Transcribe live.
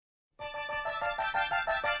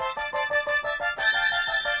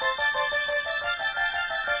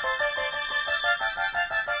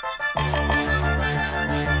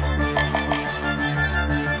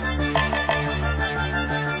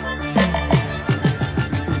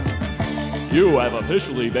You have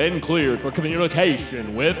officially been cleared for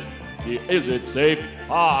communication with the Is It Safe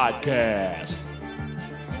podcast.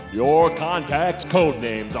 Your contact's code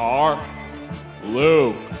names are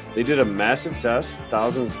Luke. They did a massive test,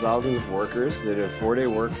 thousands and thousands of workers. They did a 4-day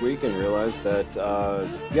work week and realized that,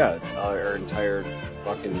 our entire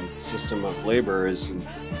fucking system of labor is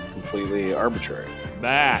completely arbitrary.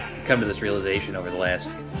 Matt. Come to this realization over the last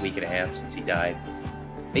week and a half since he died.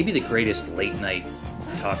 Maybe the greatest late night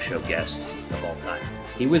talk show guest of all time.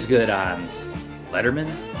 He was good on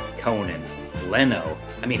Letterman, Conan, Leno.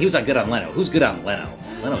 I mean, he was not good on Leno. Who's good on Leno?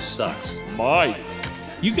 Leno sucks. Mike.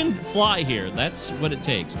 You can fly here. That's what it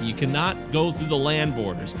takes. You cannot go through the land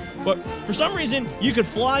borders. But for some reason, you could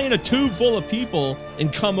fly in a tube full of people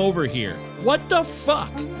and come over here. What the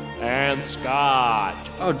fuck? And Scott.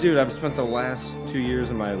 Oh, dude, I've spent the last 2 years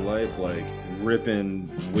of my life, like, ripping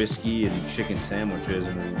whiskey and chicken sandwiches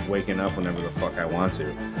and then waking up whenever the fuck I want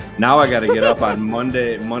to. Now I got to get up on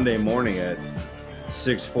Monday morning at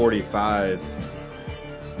 6:45.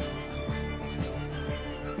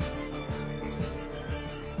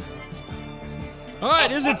 All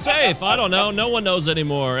right, is it safe? I don't know. No one knows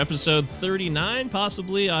anymore. Episode 39,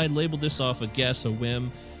 possibly. I labeled this off a guess, a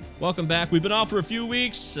whim. Welcome back. We've been off for a few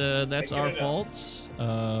weeks. That's our fault.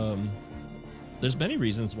 There's many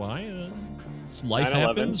reasons why. Life 9/11.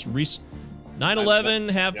 happens. 9/11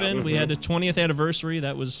 happened. We had the 20th anniversary.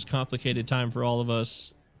 That was a complicated time for all of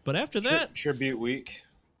us. But after that... Tribute week.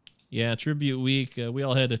 Yeah, tribute week. We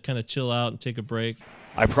all had to kind of chill out and take a break.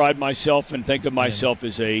 I pride myself and think of myself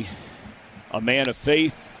as a man of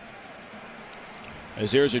faith. As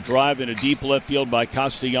there's a drive in a deep left field by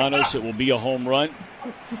Castellanos, it will be a home run.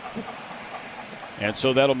 And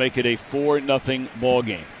so that'll make it a 4-0 ball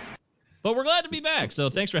game. But we're glad to be back,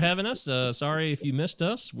 so thanks for having us. Sorry if you missed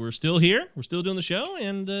us. We're still here. We're still doing the show,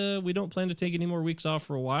 and we don't plan to take any more weeks off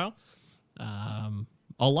for a while.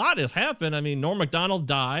 A lot has happened. I mean, Norm Macdonald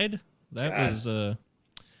died. That was...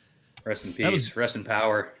 Rest in peace. Rest in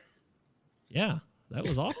power. Yeah, that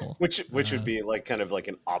was awful. Which would be like kind of like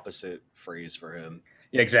an opposite phrase for him.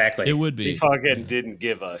 Yeah, exactly. It would be. He fucking didn't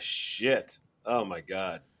give a shit. Oh my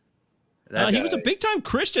God. He was a big-time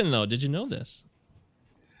Christian, though. Did you know this?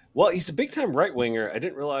 Well, he's a big-time right-winger. I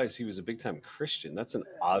didn't realize he was a big-time Christian. That's an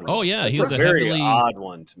odd one. Oh, yeah. That's He was a a very heavily... odd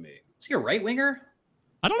one to me. Is he a right winger?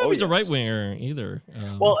 I don't know if he's a yes. right-winger either.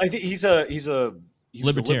 Well, I think he was a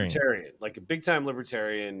Libertarian. like a big-time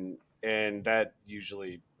libertarian, and that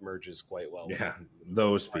usually merges quite well Yeah, with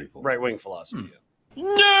those people. right-wing philosophy.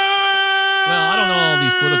 Well, I don't know all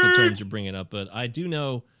these political terms you're bringing up, but I do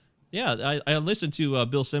know... Yeah, I listened to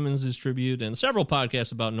Bill Simmons' tribute and several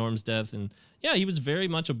podcasts about Norm's death, and yeah, he was very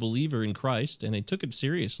much a believer in Christ, and they took it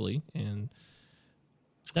seriously, and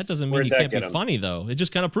that doesn't mean you can't be funny, though. It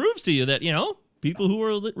just kind of proves to you that, people who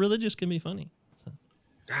are religious can be funny. So.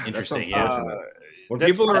 Interesting, yeah. When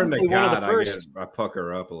people are into God, I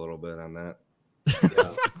pucker up a little bit on that.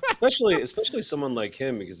 Yeah. especially someone like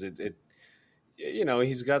him, because it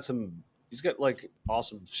he's got like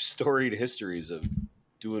awesome storied histories of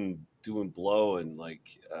doing blow and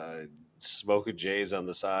like smoking J's on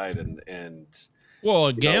the side and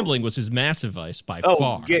well, gambling was his massive vice by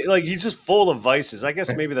far. Like he's just full of vices. I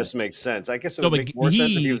guess maybe this makes sense. I guess it would make more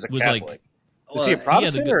sense if he was a Catholic. Was he a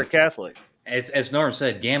Protestant or a Catholic? As Norm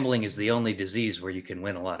said, gambling is the only disease where you can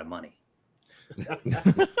win a lot of money.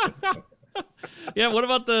 Yeah, what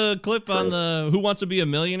about the clip on the Who Wants to Be a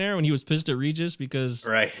Millionaire when he was pissed at Regis because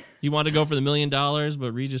he wanted to go for the $1 million,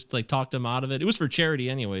 but Regis talked him out of it. It was for charity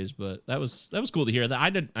anyways, but that was cool to hear.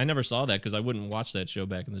 That I never saw that because I wouldn't watch that show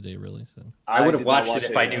back in the day, really. So I would have watched it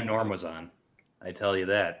if I knew Norm was on. I tell you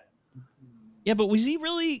that. Yeah, but was he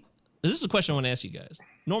really? This is a question I want to ask you guys.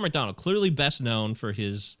 Norm Macdonald, clearly best known for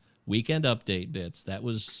his Weekend Update bits. That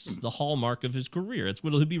was the hallmark of his career. It's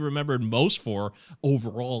what he'll be remembered most for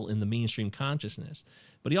overall in the mainstream consciousness.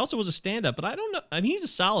 But he also was a stand-up. But I don't know. I mean, he's a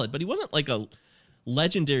solid, but he wasn't like a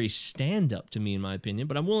legendary stand-up to me, in my opinion.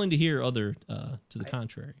 But I'm willing to hear other to the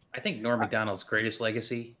contrary. I think Norm Macdonald's greatest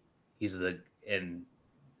legacy, and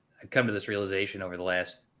I've come to this realization over the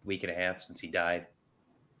last week and a half since he died,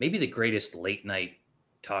 maybe the greatest late night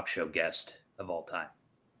talk show guest of all time.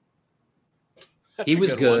 He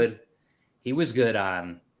was good. He was good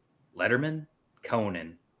on Letterman,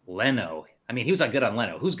 Conan, Leno. I mean, he was not good on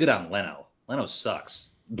Leno. Who's good on Leno? Leno sucks.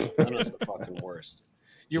 Leno's the fucking worst.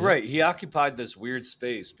 You're right. He occupied this weird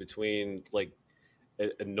space between like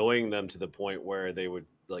annoying them to the point where they would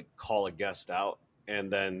like call a guest out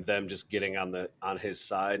and then them just getting on his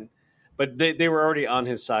side. But they were already on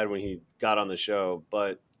his side when he got on the show,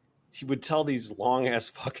 but he would tell these long ass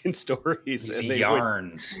fucking stories. These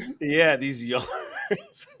yarns. These yarns.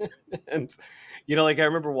 stars. And like I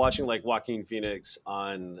remember watching like Joaquin Phoenix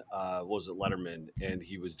on what was it, Letterman, and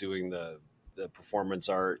he was doing the performance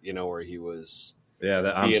art, where he was that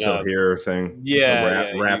I'm still here thing.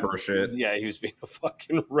 Rapper shit. Yeah, he was being a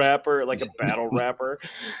fucking rapper, like a battle rapper,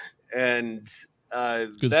 and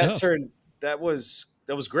that was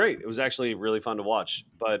great. It was actually really fun to watch,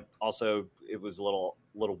 but also it was a little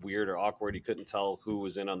weird or awkward. You couldn't tell who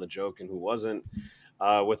was in on the joke and who wasn't.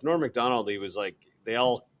 With Norm Macdonald, he was like, they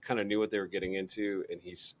all kind of knew what they were getting into, and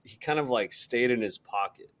he kind of like stayed in his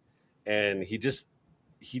pocket, and he just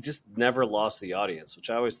never lost the audience,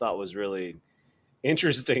 which I always thought was really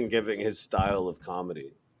interesting given his style of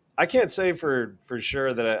comedy. I can't say for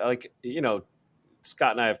sure that I like,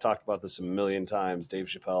 Scott and I have talked about this a million times. Dave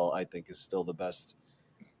Chappelle, I think, is still the best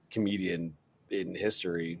comedian in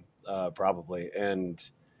history, probably.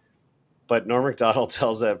 But Norm Macdonald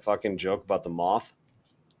tells that fucking joke about the moth.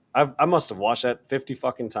 I must have watched that 50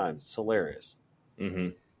 fucking times. It's hilarious. Mm-hmm.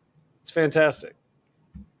 It's fantastic.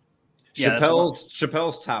 Yeah,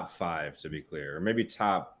 Chappelle's top 5, to be clear, or maybe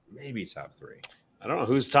top 3. I don't know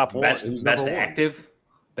who's top one. Who's best number active? one?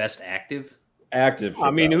 Best active? Active.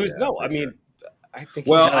 I mean, Chappelle, who's no? I mean, sure. I think.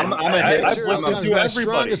 Well, I've listened to my everybody.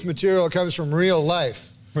 strongest material comes from real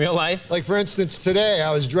life. Real life? Like, for instance, today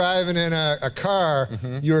I was driving in a car.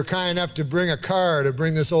 Mm-hmm. You were kind enough to bring a car to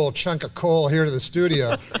bring this old chunk of coal here to the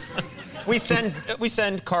studio. We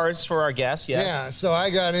send cars for our guests, yes. Yeah, so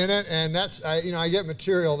I got in it, and I get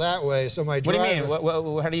material that way. So my driver, What do you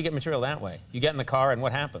mean? How do you get material that way? You get in the car, and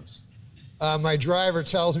what happens? my driver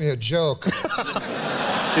tells me a joke. See,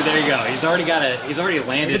 there you go. He's already landed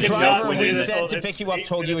The a joke driver with who his. said to pick you up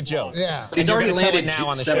told you a joke. Yeah. He's You're already gonna tell landed it now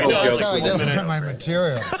on the several show. That's jokes how I within get minutes. my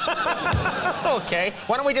material. Okay.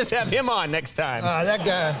 Why don't we just have him on next time? That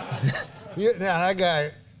guy.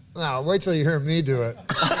 No, wait till you hear me do it.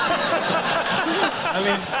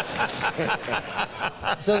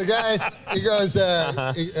 So the guy, he goes,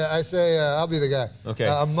 I say, I'll be the guy. Okay.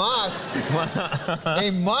 A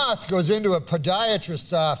moth goes into a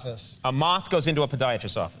podiatrist's office. A moth goes into a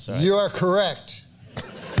podiatrist's office. All right. You are correct.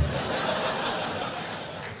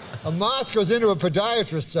 A moth goes into a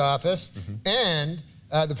podiatrist's office, and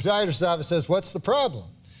the podiatrist's office says, "What's the problem?"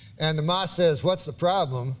 And the moth says, "What's the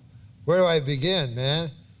problem? Where do I begin,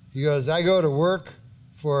 man?" He goes, "I go to work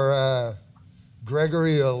for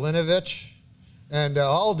Gregory Olinovich, and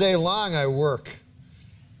all day long I work."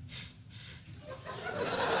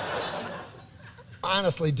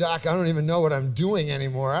 Honestly, Doc, I don't even know what I'm doing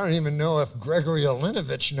anymore. I don't even know if Gregory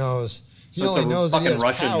Olinovich knows. He So it's only a knows that he fucking has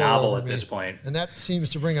Russian power novel over at me, this point. and that seems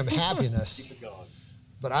to bring him happiness.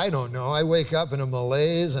 But I don't know. I wake up in a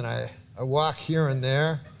malaise, and I walk here and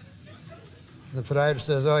there. And the podiatrist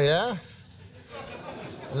says, "Oh, yeah?"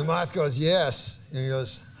 And the moth goes, "Yes." And he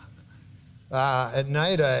goes, "At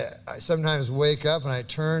night, I sometimes wake up and I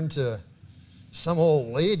turn to some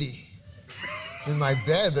old lady in my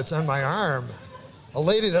bed that's on my arm. A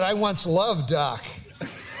lady that I once loved, Doc.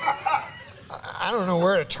 I don't know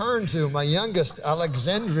where to turn to. My youngest,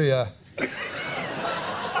 Alexandria.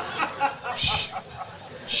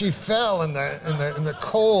 She fell in the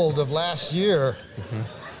cold of last year.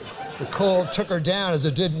 The cold took her down, as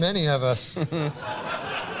it did many of us.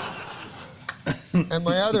 And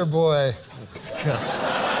my other boy."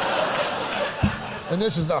 And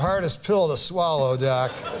this is the hardest pill to swallow,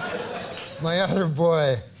 Doc. My other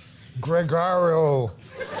boy, Gregorio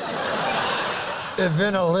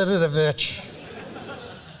Ivanilitovich.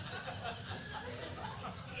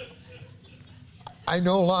 I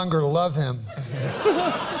no longer love him.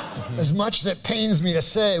 As much as it pains me to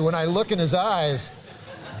say, when I look in his eyes,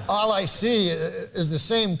 all I see is the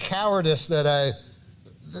same cowardice that I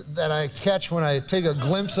catch when I take a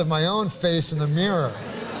glimpse of my own face in the mirror.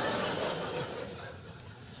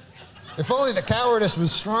 If only the cowardice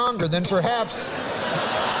was stronger, then perhaps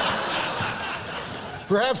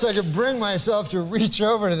I could bring myself to reach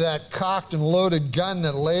over to that cocked and loaded gun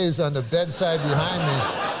that lays on the bedside behind me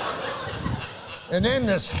and end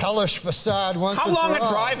this hellish facade once and for all. How long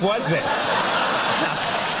a drive was this?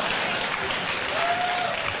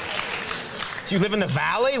 Do you live in the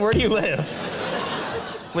valley? Where do you live?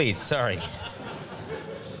 Please, sorry.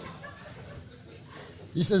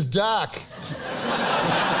 He says, "Doc,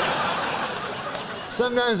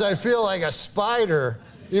 sometimes I feel like a spider,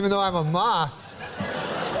 even though I'm a moth,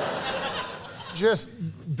 just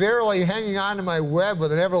barely hanging on to my web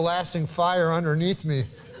with an everlasting fire underneath me.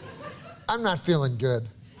 I'm not feeling good."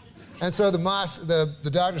 And so the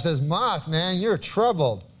doctor says, "Moth, man, you're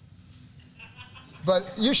troubled. But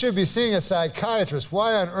you should be seeing a psychiatrist.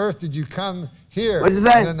 Why on earth did you come here?" What'd you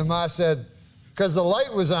say? And then the moth said, "Because the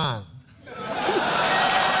light was on."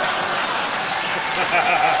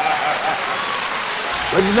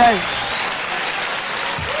 What'd you say?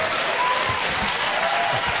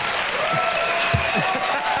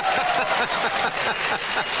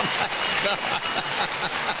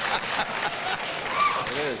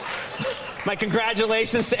 It is. My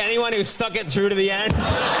congratulations to anyone who stuck it through to the end.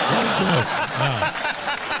 That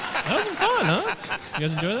was fun, huh? You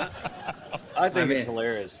guys enjoy that? I think it's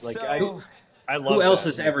hilarious. Like I love. Who else that.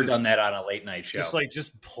 has ever Just- done that on a late night show?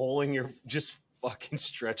 Just pulling your, just fucking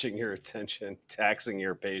stretching your attention, taxing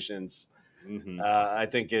your patience. Mhm. I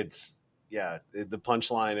think it's the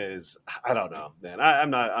punchline is, I don't know, man. I'm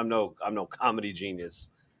no comedy genius.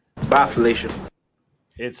 Bye, Felicia.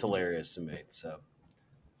 It's hilarious to me. So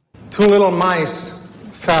Two little mice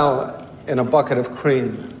fell in a bucket of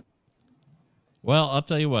cream. Well, I'll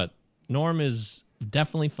tell you what. Norm is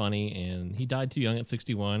definitely funny, and he died too young at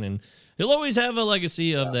 61, and he'll always have a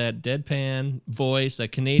legacy of that deadpan voice,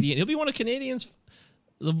 that Canadian. He'll be one of Canadians,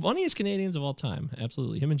 the funniest Canadians of all time.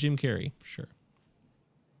 Absolutely. Him and Jim Carrey, for sure.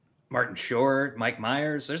 Martin Short, Mike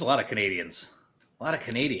Myers. There's a lot of Canadians. Well,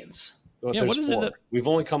 Yeah, what there's is it four. that- We've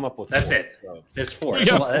only come up with That's 4, it. so. There's 4.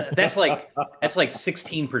 Yeah. That's like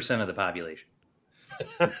 16% of the population.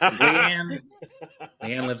 Leanne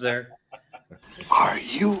lives there. Are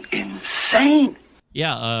you insane?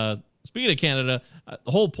 Yeah, speaking of Canada,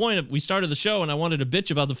 the whole point of we started the show, and I wanted to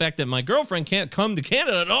bitch about the fact that my girlfriend can't come to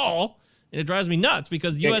Canada at all, and it drives me nuts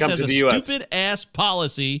because the Can't U.S. come has to a the US. stupid-ass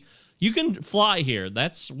policy. You can fly here.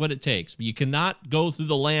 That's what it takes. But you cannot go through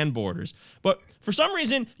the land borders. But for some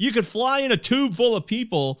reason, you could fly in a tube full of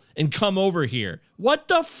people and come over here. What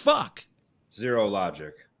the fuck? Zero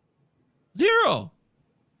logic. Zero.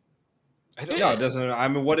 No, it doesn't. I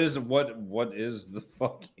mean, what is the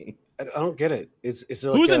fucking? I don't get it. It's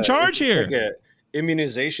like Who's in charge here? Like a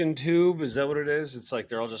immunization tube? Is that what it is? It's like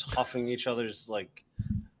they're all just huffing each other's like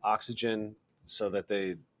oxygen so that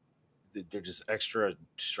they're just extra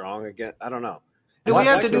strong again. I don't know. Do we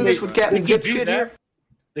have to do this with Captain They can do Dipshit that. here?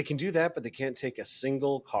 They can do that, but they can't take a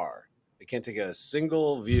single car. They can't take a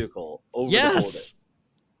single vehicle over the Yes.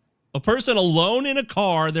 A person alone in a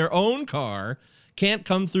car, their own car, can't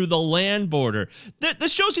come through the land border.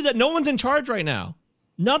 This shows you that no one's in charge right now.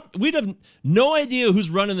 We'd have no idea who's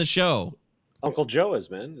running the show. Uncle Joe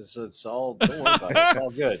is, man. It's all. Don't worry about it. It's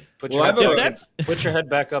all good. Put Well, put your head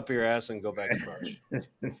back up your ass and go back to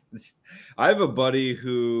March. I have a buddy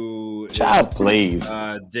who Child, please.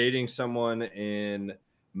 dating someone in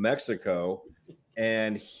Mexico,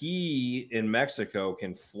 and he in Mexico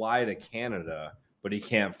can fly to Canada, but he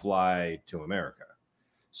can't fly to America.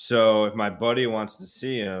 So if my buddy wants to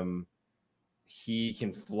see him, he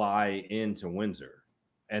can fly into Windsor,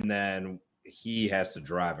 and then he has to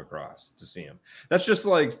drive across to see him. That's just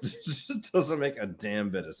like, it just doesn't make a damn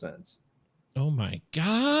bit of sense. Oh my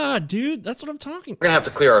God, dude. That's what I'm talking We're going to have to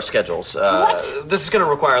clear our schedules. This is going to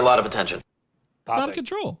require a lot of attention. It's out of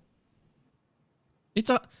control. It's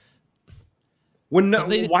a.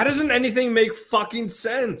 Why doesn't anything make fucking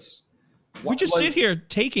sense? We just sit here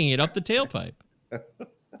taking it up the tailpipe. Not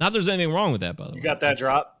that there's anything wrong with that, by the way. You got that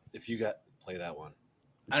drop? If you play that one.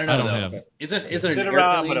 I don't know. I don't though. have. Isn't Sit it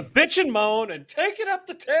around really- with a bitch and moan and take it up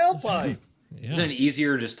the tailpipe. Yeah. Isn't it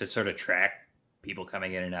easier just to sort of track people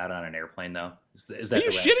coming in and out on an airplane, though? Is that Are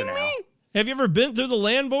you the shitting rationale? me? Have you ever been through the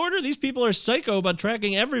land border? These people are psycho about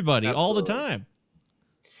tracking everybody all the Absolutely. time.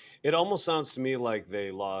 It almost sounds to me like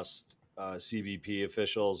they lost CBP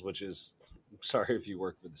officials, which is, I'm sorry if you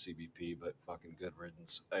work for the CBP, but fucking good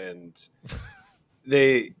riddance. And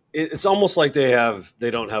it's almost like they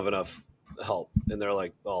don't have enough help, and they're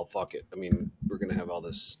like, oh, fuck it. I mean, we're gonna have all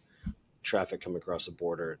this traffic come across the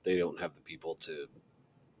border. They don't have the people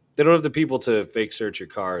to fake search your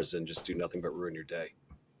cars and just do nothing but ruin your day.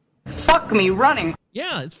 Fuck me running.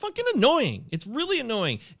 Yeah, it's fucking annoying. It's really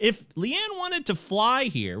annoying. If Leanne wanted to fly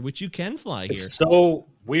here, which you can fly here, It's so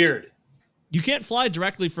weird. you can't fly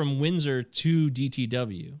directly from Windsor to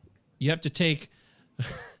DTW. You have to take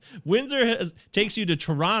takes you to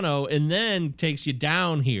Toronto and then takes you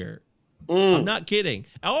down here. I'm not kidding.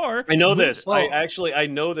 Or I know this. Well, I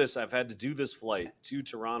know this. I've had to do this flight to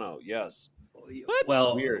Toronto. Yes. What?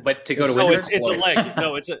 Well, Weird. but to go to No, Windsor? it's a leg.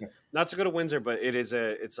 No, it's not to go to Windsor, but it's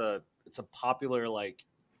a popular like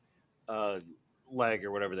leg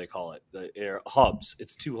or whatever they call it. The air hubs.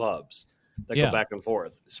 It's 2 hubs that Yeah. go back and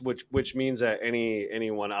forth, which means that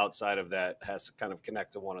anyone outside of that has to kind of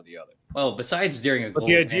connect to one or the other. Well, besides during a But global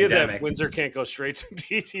the idea pandemic, that Windsor can't go straight to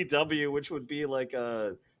DTW, which would be like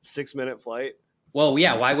a 6-minute flight. well,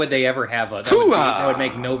 yeah, why would they ever have a? That would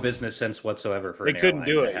make no business sense whatsoever for. They an couldn't airline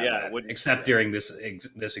do to it, have yeah, that, it wouldn't- except during this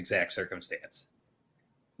exact circumstance.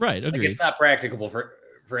 right, Like agreed. it's not practicable for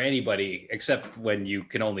for anybody except when you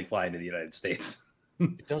can only fly into the United States.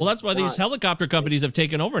 Well, that's why these helicopter companies have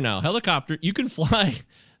taken over now. Helicopter, you can fly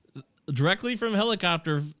directly from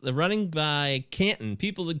helicopter running by Canton,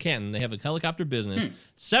 people in Canton. They have a helicopter business.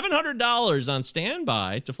 $700 on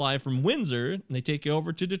standby to fly from Windsor, and they take you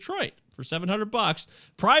over to Detroit for $700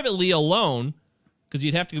 privately alone, because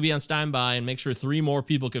you'd have to be on standby and make sure 3 more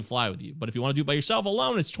people can fly with you. But if you want to do it by yourself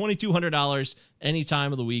alone, it's $2,200 any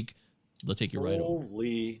time of the week. They'll take you right over.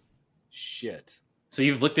 Holy shit! So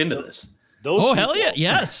you've looked into this? Those people, hell yeah,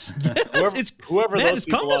 yes. Whoever Matt, those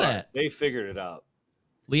people are, they figured it out.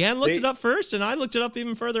 Leanne looked it up first, and I looked it up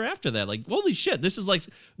even further after that. Like, holy shit, this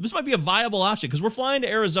might be a viable option, because we're flying to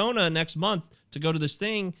Arizona next month to go to this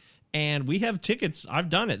thing, and we have tickets. I've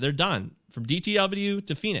done it. They're done from DTW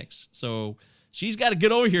to Phoenix. So she's got to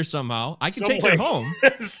get over here somehow. I can take her home.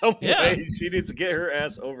 Some way she needs to get her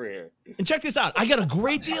ass over here. And check this out. I got a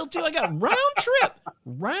great deal, too. I got a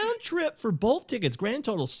round trip for both tickets. Grand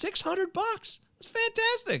total, $600. It's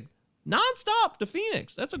fantastic. Nonstop to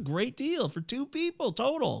Phoenix. That's a great deal for 2 people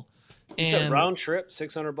total. You said round trip,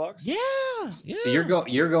 $600? Yeah. So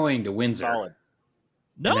you're going to Windsor. Solid.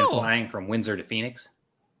 No. And then flying from Windsor to Phoenix?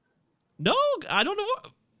 No, I don't know.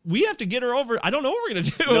 We have to get her over. I don't know what we're going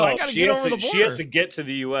to do. No, I got to get over the border. She has to get to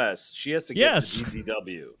the U.S. She has to get to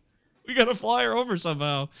DTW. We got to fly her over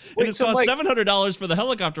somehow. And it's cost $700 for the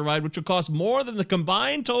helicopter ride, which would cost more than the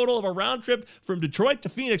combined total of a round trip from Detroit to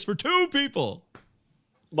Phoenix for 2 people.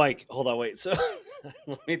 Mike, hold on, wait. So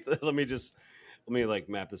let me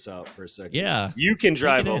map this out for a second. Yeah. You can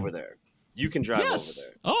drive over there. You can drive over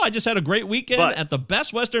there. Oh, I just had a great weekend at the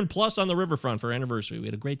Best Western Plus on the riverfront for anniversary. We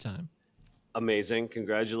had a great time. Amazing.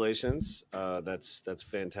 Congratulations. That's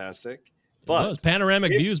fantastic. But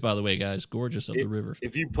panoramic views, by the way, guys. Gorgeous of the river.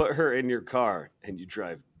 If you put her in your car and you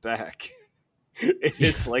drive back,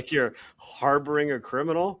 it's like you're harboring a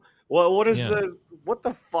criminal. Well, what is this? What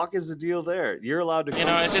the fuck is the deal there? You're allowed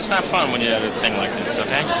to. It's just not fun when you have a thing like this.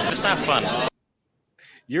 Okay, it's not fun.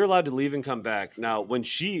 You're allowed to leave and come back. Now,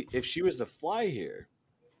 if she was to fly here,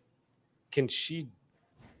 can she?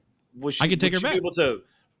 I could take her back. Be able to?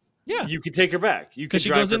 Yeah, you could take her back. You could. Because she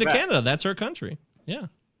goes into Canada. That's her country. Yeah.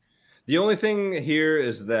 The only thing here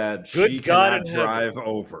is that she cannot drive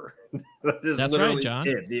over. That's right, John.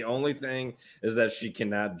 The only thing is that she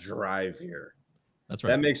cannot drive here. That's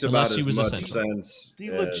right. That makes about as much sense.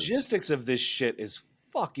 The logistics of this shit is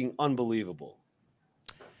fucking unbelievable.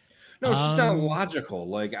 No, it's just not logical.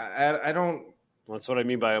 Like I don't. That's what I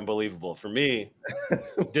mean by unbelievable. For me,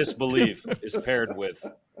 disbelief is paired with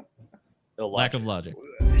lack of logic.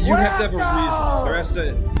 You have to have a reason. There has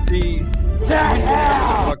to be whatever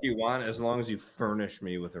the fuck you want, as long as you furnish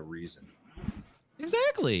me with a reason.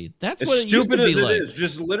 Exactly. That's what it used to be like. It is.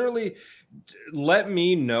 Just literally let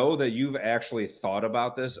me know that you've actually thought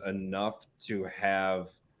about this enough to have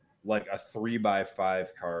like a 3x5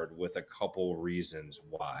 card with a couple reasons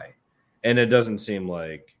why. And it doesn't seem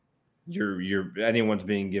like anyone's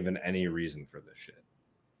being given any reason for this shit.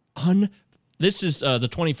 This is the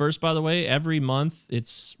 21st, by the way. Every month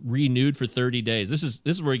it's renewed for 30 days. This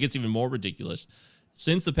is where it gets even more ridiculous.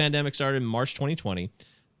 Since the pandemic started in March 2020,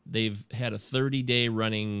 they've had a 30-day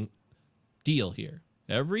running deal here.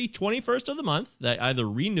 Every 21st of the month, they either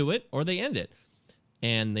renew it or they end it.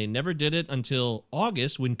 And they never did it until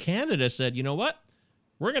August, when Canada said, you know what?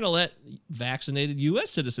 We're going to let vaccinated U.S.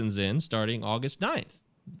 citizens in starting August 9th.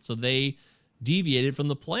 So they deviated from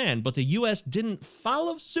the plan, but the U.S. didn't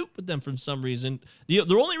follow suit with them for some reason. The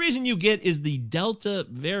only reason you get is the Delta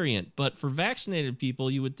variant, but for vaccinated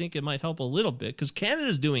people, you would think it might help a little bit because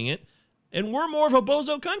Canada's doing it, and we're more of a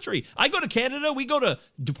bozo country. I go to Canada, we go to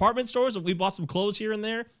department stores, and we bought some clothes here and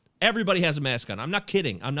there. Everybody has a mask on. I'm not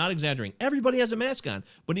kidding. I'm not exaggerating. Everybody has a mask on.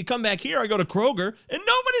 When you come back here, I go to Kroger, and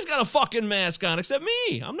nobody's got a fucking mask on except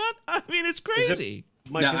me. It's crazy.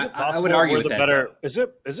 Mike, is it possible we're the better? Is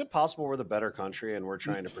it possible we're the better country and we're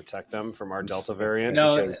trying to protect them from our Delta variant?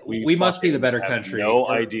 No, because we must be the better country. No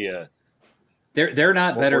idea. They're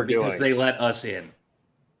not better because they let us in.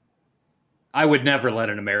 I would never let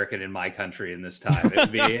an American in my country in this time.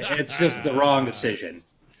 It's just the wrong decision.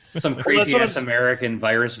 Some crazy ass American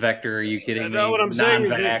virus vector. Are you kidding me? What I'm saying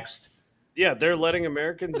is non-vaxxed. Yeah, they're letting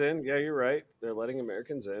Americans in. Yeah, you're right. They're letting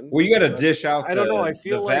Americans in. Well, you got to dish out I don't know. I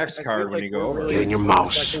feel the like vax card when you go over. Really get in your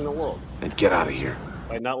mouse protecting the world and get out of here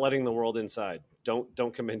by not letting the world inside.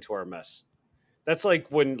 Don't come into our mess. That's like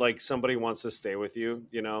when like somebody wants to stay with you,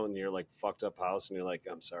 and you're like fucked up house, and you're like,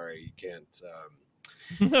 I'm sorry, you can't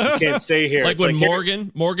stay here. Like when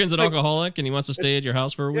Morgan's an alcoholic and he wants to stay at your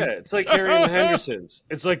house for a week. Yeah, it's like Harry and the Hendersons.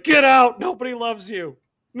 It's like, get out. Nobody loves you.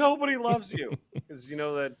 Nobody loves you because you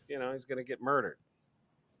know that he's gonna get murdered.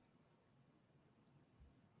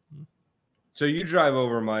 So you drive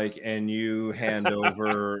over, Mike, and you hand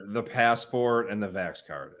over the passport and the Vax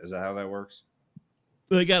card. Is that how that works?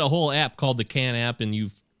 They got a whole app called the CAN app, and you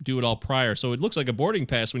do it all prior. So it looks like a boarding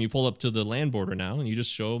pass when you pull up to the land border now, and you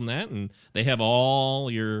just show them that, and they have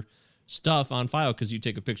all your stuff on file because you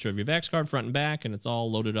take a picture of your Vax card front and back, and it's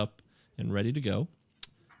all loaded up and ready to go.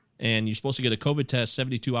 And you're supposed to get a COVID test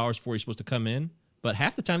 72 hours before you're supposed to come in, but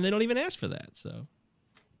half the time they don't even ask for that. So,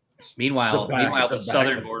 meanwhile, the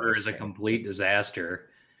southern border is a complete disaster.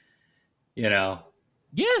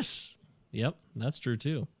 Yes. Yep, that's true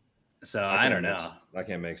too. So I don't know. I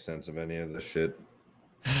can't make sense of any of this shit.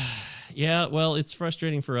 Yeah, well, it's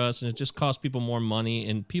frustrating for us, and it just costs people more money,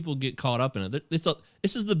 and people get caught up in it.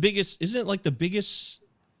 This is the biggest, isn't it like the biggest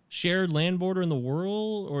shared land border in the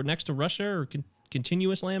world, or next to Russia, or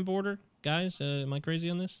continuous land border? Guys, am I crazy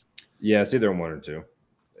on this? Yeah, it's either one or two.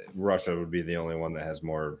 Russia would be the only one that has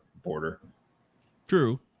more border.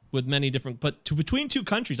 True, with many different, but between two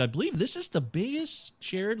countries, I believe this is the biggest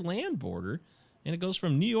shared land border, and it goes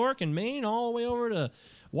from New York and Maine all the way over to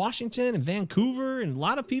Washington and Vancouver, and a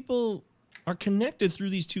lot of people are connected through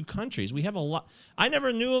these two countries. We have a lot. I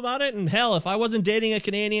never knew about it, and hell, if I wasn't dating a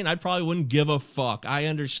Canadian, I probably wouldn't give a fuck. I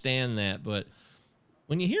understand that, but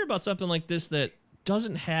when you hear about something like this that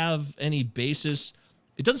doesn't have any basis,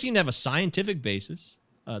 it doesn't seem to have a scientific basis.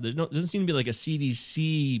 Doesn't seem to be like a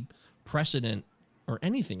CDC precedent or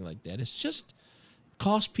anything like that. It's just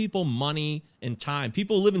cost people money and time.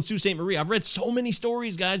 People live in Sault Ste. Marie. I've read so many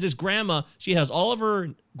stories, guys. This grandma, she has all of her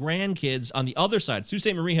grandkids on the other side. Sault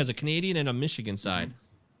Ste. Marie has a Canadian and a Michigan side.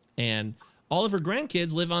 And all of her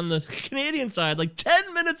grandkids live on the Canadian side, like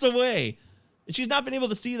 10 minutes away. And she's not been able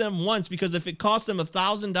to see them once because if it cost them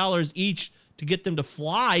 $1,000 each to get them to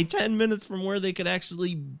fly 10 minutes from where they could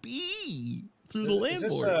actually be through the land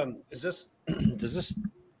border.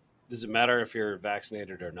 Does it matter if you're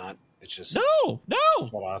vaccinated or not? It's just no.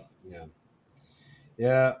 Shut off.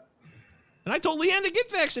 Yeah. And I told Leanne to get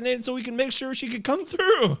vaccinated so we can make sure she could come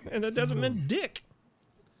through, and it doesn't mean dick.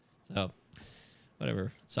 So,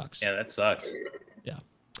 whatever. It sucks. Yeah, that sucks. Yeah.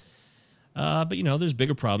 But there's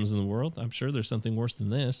bigger problems in the world. I'm sure there's something worse than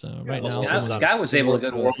this. Right now, Scott was able to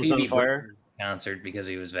go to a Phoebe Bridgers concert because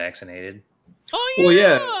he was vaccinated. Oh yeah. Well,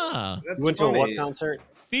 yeah. You went to a what concert?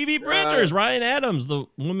 Phoebe Bridgers, Ryan Adams, the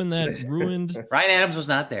woman that ruined. Ryan Adams was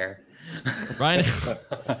not there. Ryan,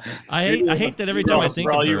 I hate that every time I think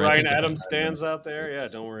for all of her, you Ryan Adams stands out there. Yeah,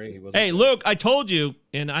 don't worry, he wasn't. Hey, Luke, I told you,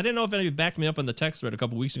 and I didn't know if anybody backed me up on the text thread a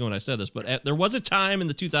couple weeks ago when I said this, but there was a time in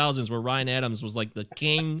the 2000s where Ryan Adams was like the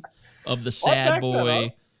king of the sad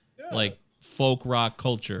boy, like folk rock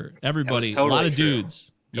culture. Everybody, totally a lot of true. dudes.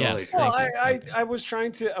 Totally Yes, true. Well, thank you. I was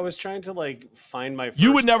trying to like find my. First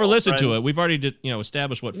You would never listen to girlfriend. it. We've already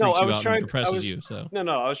established what freaks you out and depresses you. So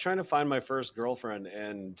No, I was trying to find my first girlfriend,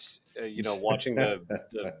 and watching the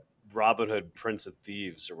Robin Hood Prince of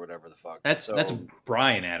Thieves or whatever the fuck. That's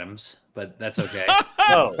Brian Adams, but that's okay.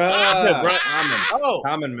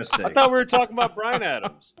 Common mistake. I thought we were talking about Brian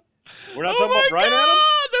Adams. We're not talking about Brian Adams.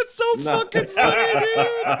 That's so fucking funny, dude.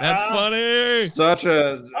 That's funny. Such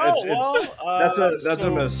a. That's a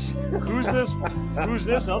miss. Who's this? Who's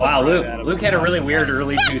this? Other Wow, Brian Adams? Luke had a really weird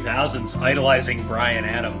early 2000s idolizing Brian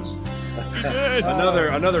Adams.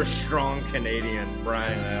 Another strong Canadian,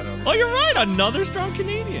 Brian Adams. Oh, you're right. Another strong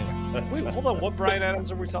Canadian. Wait, hold on. What Brian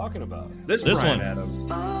Adams are we talking about? This one. Brian Adams.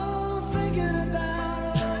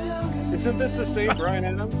 Isn't this the same Brian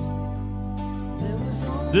Adams?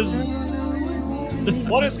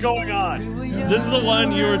 What is going on? This is the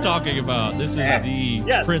one you were talking about. This is the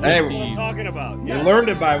Prince that's of what I'm Thieves. talking about. You Yes, learned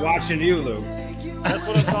it by watching you, Luke. that's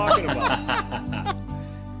what I'm talking about.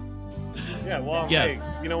 Yeah, well, Yeah. hey,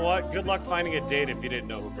 you know what? Good luck finding a date if you didn't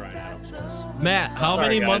know who Brian Adams was. Matt, how Sorry,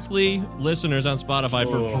 many guys. monthly listeners on Spotify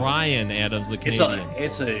for Brian Adams, the Canadian?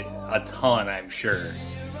 It's a ton, I'm sure.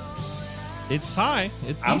 It's high.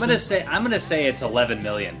 It's I'm decent. gonna say it's 11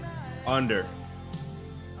 million. Under.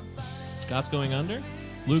 Scott's going under.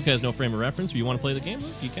 Luke has no frame of reference. If you want to play the game,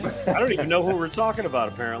 Luke, you can. I don't even know who we're talking about,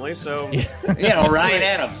 apparently, so Ryan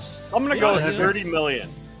Adams. I'm going to go Yeah. with 30 million.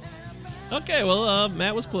 Okay, well,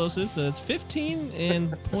 Matt was closest. It's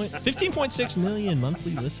 15.6 million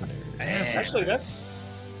monthly listeners. Actually, that's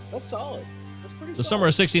solid. That's pretty The solid. Summer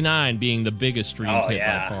of '69 being the biggest stream hit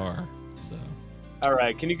yeah. by far. So. All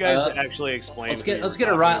right, can you guys actually explain? Let's who get you're a talking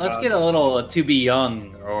let's about? get a little To Be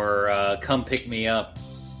Young or Come Pick Me Up.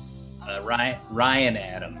 Ryan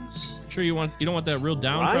Adams. Sure, you don't want that real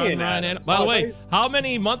downtrodden Ryan Adams. By the way, how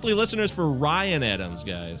many monthly listeners for Ryan Adams,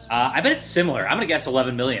 guys? I bet it's similar. I'm gonna guess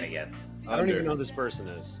 11 million again. I don't even know who this person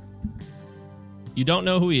is. You don't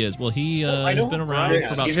know who he is. Well, he I has know been who around Brian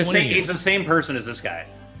for about He's the 20 same. years. He's the same person as this guy.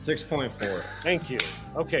 6.4. Thank you.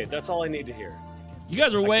 Okay, that's all I need to hear. You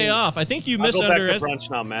guys are way off. I think you I'll go back to misunderestimated.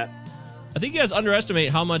 brunch now, Matt. I think you guys underestimate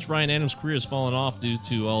how much Ryan Adams' career has fallen off due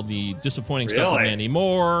to all the disappointing stuff with Really? Mandy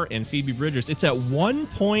Moore and Phoebe Bridgers. It's at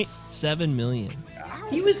 1.7 million.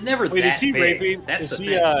 He was never Wait, that is he big. rapey? That's Is the he?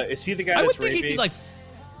 thing. Is he the guy I would that's think rapey? he'd be like,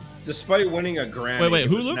 Despite winning a Grammy, Wait, it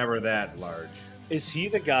was Hulu? never that large. Is he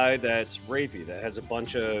the guy that's rapey that has a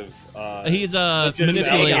bunch of? he's a legitimate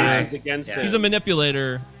manipulator. allegations against him? He's a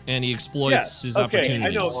manipulator, and he exploits his opportunities. I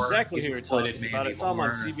know exactly who you're talking Exploited about. I Mandy saw him on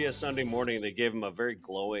Moore. CBS Sunday Morning. They gave him a very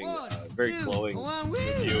glowing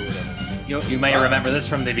review. You may remember this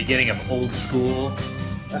from the beginning of Old School.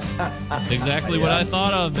 Exactly what I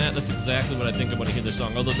thought of, Matt. That's exactly what I think of when I hear this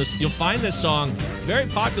song. Although you'll find this song very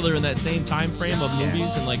popular in that same time frame of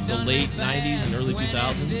movies in like the late 90s and early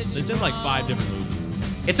 2000s. It's in like 5 different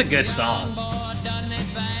movies. It's a good song.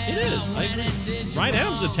 It is. I agree. Ryan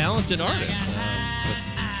Adams is a talented artist. But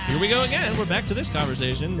here we go again. We're back to this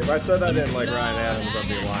conversation. If I said I didn't like Ryan Adams, I'd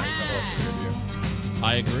be lying.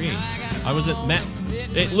 I agree. I was at Matt.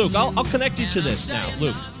 Hey, Luke, I'll connect you to this now.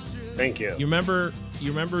 Luke, Thank you. you remember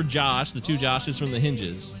Josh, the two Joshes from the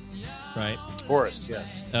Hinges, right? Horace,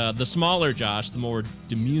 yes. The smaller Josh, the more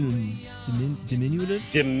diminutive.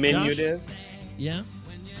 Diminutive. Josh? Yeah.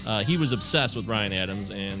 He was obsessed with Ryan Adams,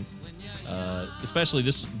 and especially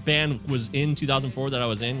this band was in 2004 that I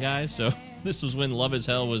was in, guys. So this was when Love Is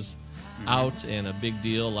Hell was out and a big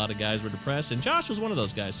deal. A lot of guys were depressed, and Josh was one of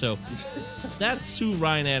those guys. So that's who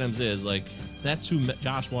Ryan Adams is. Like, that's who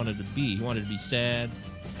Josh wanted to be. He wanted to be sad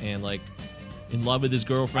and like in love with his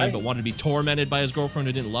girlfriend, but wanted to be tormented by his girlfriend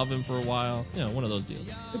who didn't love him for a while. You know, one of those deals.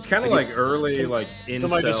 It's kind of like early, So my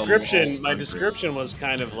incel description was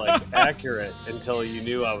kind of like accurate until you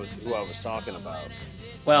knew who I was talking about.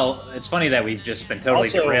 Well, it's funny that we've just been totally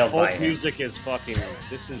Also, derailed by folk him. music is fucking.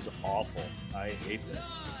 This is awful. I hate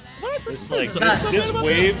this. What? This is like not- this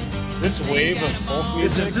wave of folk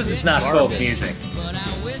music. This is not garbage. folk music.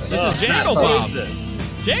 This is Jangle What Bob. is it?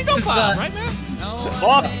 Jangle This is, Bob, right, man?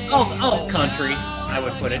 Fuck. Oh, country, I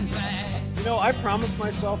would put it. You know, I promised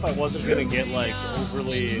myself I wasn't gonna get like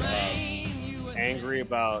overly angry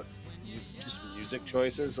about just music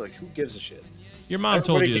choices. Like, who gives a shit? Your mom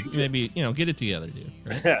told Everybody you can- maybe, get it together, dude.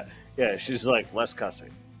 Right? Yeah, she's like less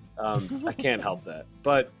cussing. I can't help that,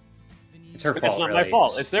 but It's her fault. it's not really. my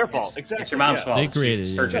fault. It's their fault. Exactly. It's your mom's yeah. fault. They created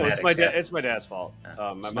It's it. her No, No, it's genetics, my yeah. It's my dad's fault. My It's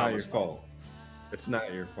not mom your was fault. It's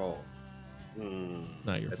not your fault. It's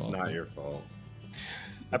not your It's fault. not your fault.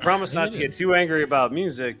 I promise not to it get is. too angry about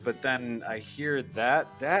music, but then I hear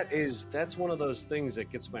that's one of those things that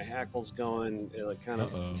gets my hackles going. It like kind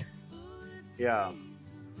of Uh-oh. yeah.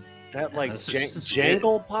 That like This is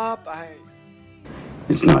jangle pop.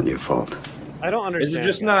 It's not your fault. I don't Is understand. it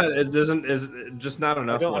just guys. not? It doesn't. Is it just not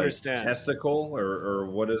enough? don't like, understand. Testicle, or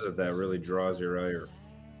what is it that really draws your eye? Or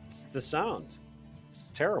It's the sound.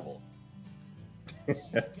 It's terrible.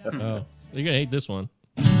 Oh, you're gonna hate this one.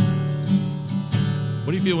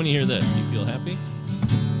 What do you feel when you hear this? Do you feel happy?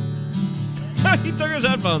 He took his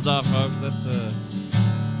headphones off, folks.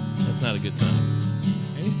 That's not a good sign.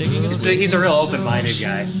 And he's taking his. He's a real open-minded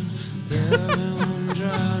guy.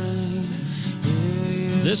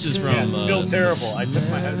 This is from. Yeah, it's still terrible. I took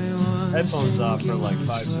my headphones off for like 5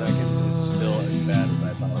 seconds, and it's still as bad as I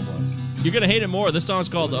thought it was. You're gonna hate it more. This song's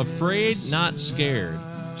called "Afraid Not Scared."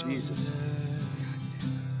 Jesus.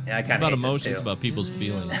 Yeah, I It's kind of about emotions, too. about people's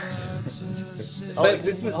feelings. Oh, But-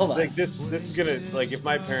 this is hold on. like this is gonna like if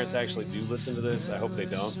my parents actually do listen to this, I hope they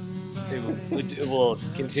don't. It will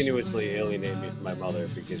continuously alienate me from my mother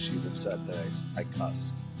because she's upset that I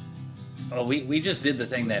cuss. Well, we just did the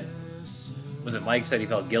thing that was it Mike said he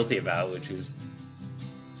felt guilty about, which is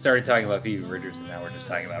started talking about Phoebe Bridgers, and now we're just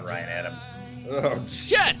talking about Ryan Adams. oh,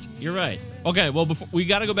 Shit! You're right. Okay, well, before we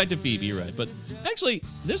got to go back to Phoebe. You're right, but actually,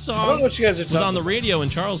 this I don't song know what you guys are was talking on the about. radio in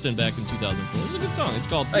Charleston back in 2004. It's a good song. It's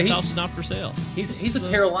called "This he- House Is Not for Sale." He's a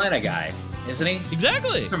Carolina guy, isn't he?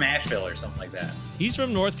 Exactly. From Asheville or something like that. He's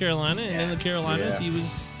from North Carolina, and in the Carolinas, Yeah. he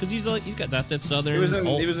was because he's got that southern. he was in.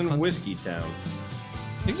 old He was in country- Whiskey Town.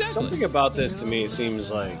 Exactly. Something about this to me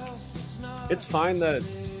seems like it's fine that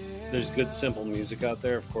there's good simple music out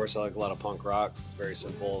there. Of course, I like a lot of punk rock. It's very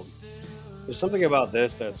simple. There's something about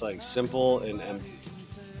this that's like simple and empty.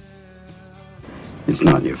 It's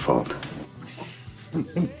not your fault.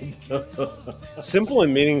 Simple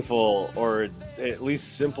and meaningful, or at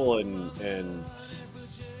least simple and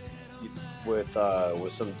with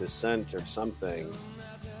some dissent or something,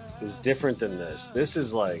 is different than this. This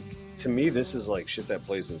is like, to me, this is like shit that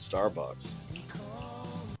plays in Starbucks.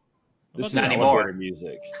 This is Not elevator anymore.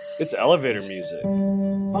 music. It's elevator music.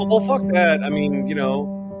 Oh well, fuck that. I mean,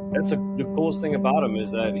 the coolest thing about him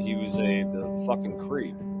is that he was a fucking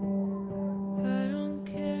creep.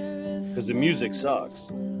 Because the music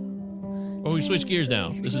sucks. Well, we switch gears now.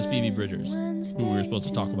 This is Phoebe Bridgers, who we were supposed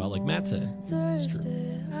to talk about, like Matt said. It's true.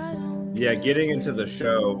 Yeah, getting into the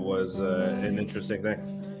show was an interesting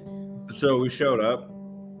thing. So we showed up,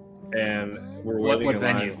 and we're waiting What in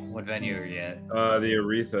venue? line. What venue are you at? The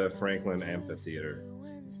Aretha Franklin Amphitheater.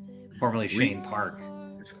 Formerly Shane Park.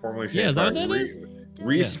 Formerly Shane Yeah, is that Park. what that is?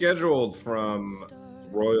 Rescheduled from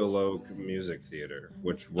Royal Oak Music Theater,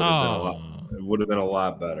 which would have been a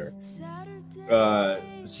lot better.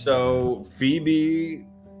 So Phoebe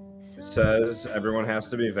says everyone has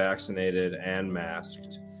to be vaccinated and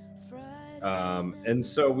masked. And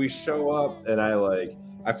so we show up, and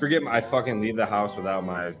I forget, I fucking leave the house without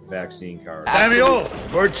my vaccine card. Samuel,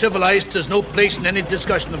 word civilized, there's no place in any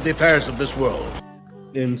discussion of the affairs of this world.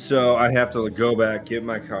 And so I have to go back, get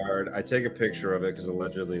my card. I take a picture of it because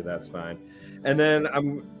allegedly that's fine. And then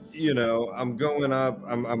I'm going up.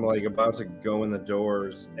 I'm like about to go in the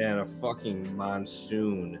doors, and a fucking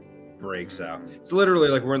monsoon breaks out. It's literally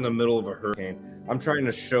like we're in the middle of a hurricane. I'm trying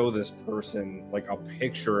to show this person like a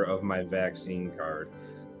picture of my vaccine card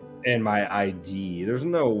and my ID. There's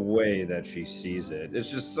no way that she sees it.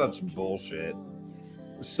 It's just such bullshit.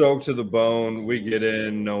 Soaked to the bone. We get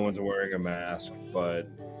in. No one's wearing a mask, but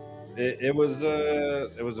it was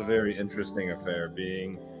a very interesting affair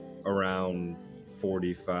being around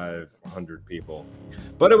 4,500 people,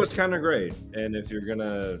 but it was kind of great. And if you're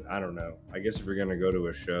gonna, I don't know, I guess if you're gonna go to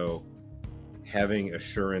a show, having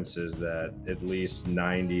assurances that at least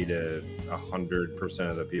 90 to 100%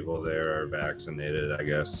 of the people there are vaccinated, I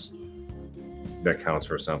guess that counts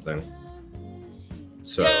for something.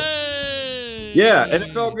 So yeah, and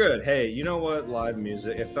it felt good. Hey, you know what? Live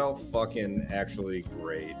music, it felt fucking actually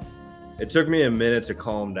great. It took me a minute to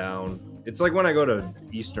calm down. It's like when I go to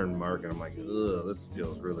Eastern Market, I'm like, ugh, this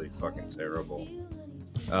feels really fucking terrible.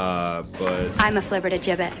 But I'm a flipper to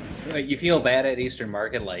gibbet. Like, you feel bad at Eastern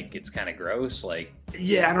Market, like it's kind of gross, like.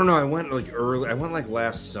 Yeah, I don't know. I went like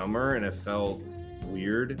last summer, and it felt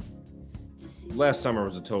weird. Last summer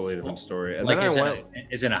was a totally different story. And like, then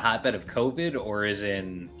is it a hotbed of COVID, or is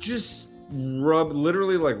in just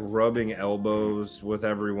literally like rubbing elbows with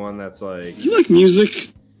everyone that's like. Do you like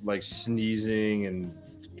music? Like sneezing and.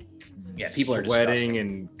 Yeah, people are sweating disgusting.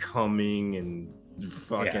 And coming and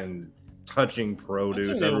fucking touching produce.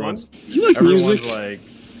 Everyone's Do you like music? like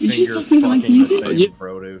Did you just finger ask me if I like fucking the music? same Yeah.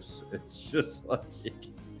 produce. It's just like,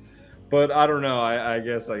 but I don't know. I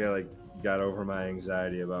guess I got over my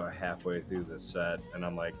anxiety about halfway through the set, and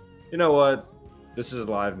I'm like, you know what? This is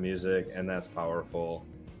live music, and that's powerful.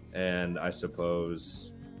 And I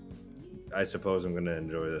suppose I'm gonna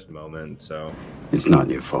enjoy this moment. So It's not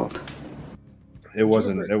your fault. It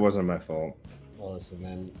wasn't my fault. Well, listen,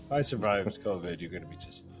 man. If I survived COVID, you're gonna be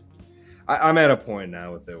just fine. I'm at a point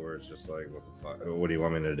now with it where it's just like, what the fuck? What do you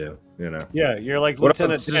want me to do? You know? Yeah, you're like What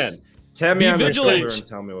Lieutenant about- Dan. just tap me Be on my shoulder vigilant. and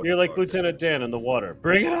tell me what You're the like fuck. Lieutenant Dan in the water.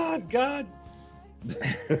 Bring it on, God.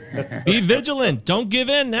 Be vigilant. Don't give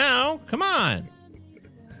in now. Come on.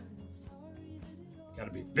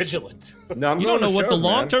 Gotta be vigilant. No, You don't know what the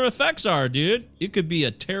long-term effects are, dude. It could be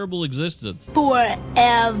a terrible existence.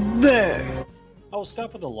 Forever. Oh,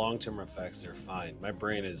 stop with the long-term effects. They're fine. My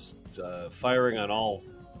brain is firing on all.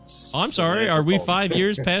 Oh, I'm sorry. Are we 5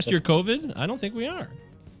 years past your COVID? I don't think we are.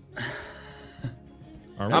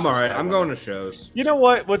 I'm all right. I'm going to shows. You know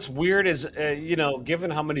what? What's weird is,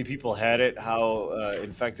 given how many people had it, how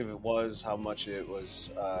effective it was, how much it like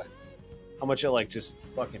just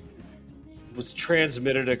fucking was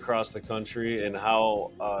transmitted across the country, and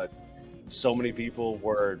how so many people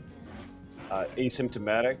were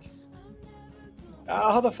asymptomatic.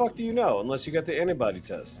 How the fuck do you know unless you got the antibody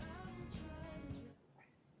test?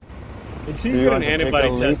 Until you get an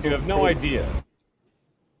antibody test, you have no idea.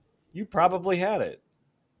 You probably had it.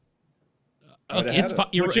 Okay,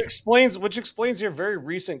 Which explains your very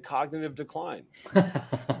recent cognitive decline. Oi,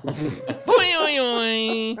 oi,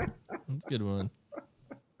 oi. That's a good one.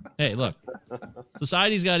 Hey, look.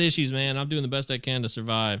 Society's got issues, man. I'm doing the best I can to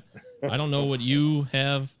survive. I don't know what you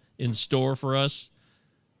have in store for us,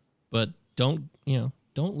 but don't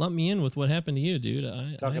lump me in with what happened to you, dude.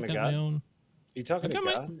 I've got my own. You talking to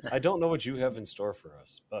God? I don't know what you have in store for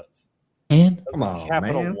us, but Come on,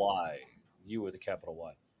 capital man. Y. You with a capital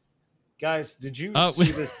Y. Guys, did you Oh,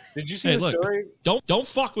 see this? Did you see Hey, the look, story? Don't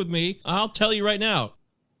fuck with me. I'll tell you right now.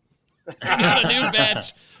 We got a new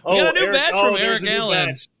batch. We got a new batch from there's Eric a new Allen.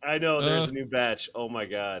 batch. I know there's a new batch. Oh my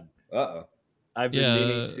god. Uh-oh. I've been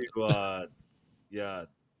meaning to. Yeah.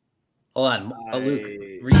 Hold on, Luke.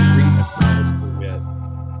 Not listening yet.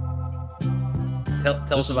 Tell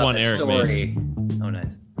This us is about one that Eric story. Oh, nice.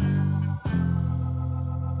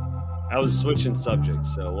 I was switching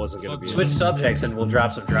subjects, so it wasn't going to be. Switch subjects and we'll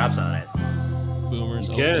drop some drops on it. Boomers,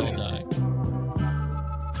 You okay, can. I'll die.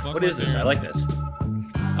 Fuck What my is this? I like parents. this. It's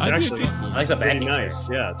I actually I like the pretty backing nice.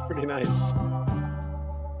 Yeah, it's pretty nice.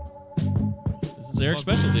 This is Eric's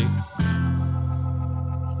specialty.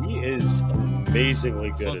 He is amazingly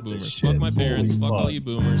good Fuck at boomers. this shit. Fuck my parents. Holy Fuck all you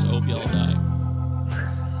boomers. I hope y'all die.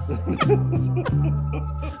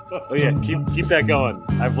 Oh yeah, keep that going.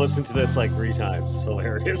 I've listened to this like 3 times. It's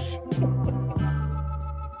hilarious. I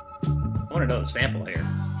want to know the sample here.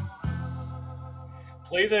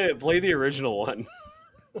 Play the original one.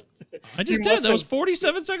 I just You did. must That was have-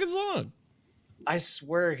 47 seconds long. I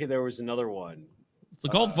swear there was another one. It's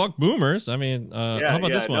called Fuck Boomers. I mean, how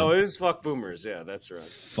about this one? No, it is Fuck Boomers. Yeah, that's right.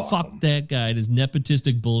 Fuck that guy and his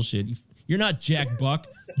nepotistic bullshit. You're not Jack Buck,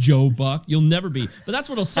 Joe Buck. You'll never be. But that's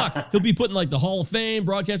what'll suck. He'll be put in like the Hall of Fame,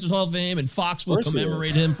 Broadcasters Hall of Fame, and Fox will course he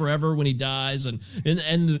commemorate is. him forever when he dies. And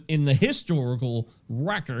in the historical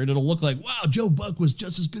record, it'll look like, wow, Joe Buck was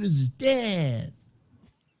just as good as his dad.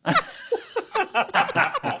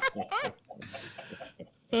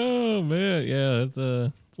 Oh man, yeah, it's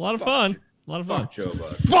a lot of fun. A lot of fun. Fuck Joe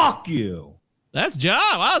Buck. Fuck you. That's John.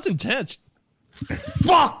 Wow, that's intense.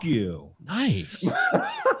 Fuck you. Nice.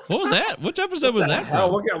 What was that? Which episode was that Hell,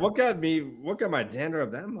 from? what got my dander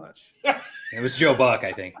up that much? It was Joe Buck,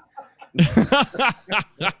 I think.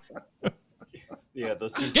 Yeah,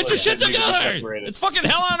 those two. Get your clips shit need to be together! separated. It's fucking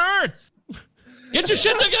hell on earth! Get your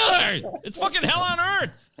shit together! It's fucking hell on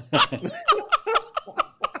earth!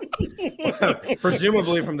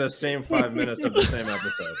 Presumably from the same 5 minutes of the same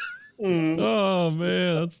episode. Oh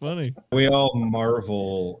man, that's funny. We all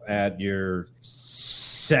marvel at your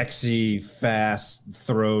sexy, fast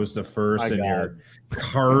throws to first My and God. your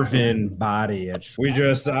carven body. We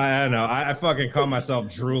just, I don't know. I fucking call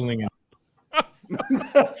myself drooling.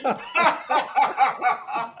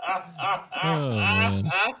 Oh man.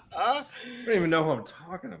 I don't even know who I'm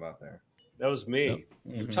talking about there. That was me.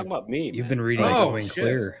 You're talking about me. You've man. been reading Oh, Going shit.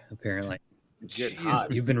 Clear, apparently. Get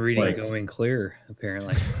hot. You've been reading Like- Going Clear,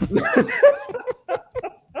 apparently.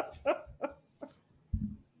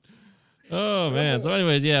 Oh man. So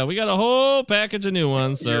anyways, yeah, we got a whole package of new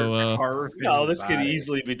ones. So No, this could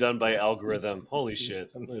easily be done by algorithm. Holy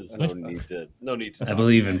shit! There's no need to. I talk.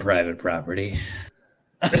 believe in private property.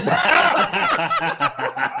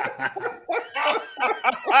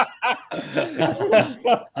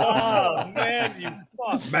 Oh man, you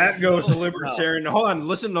fuck. Matt goes to libertarian. Hold on,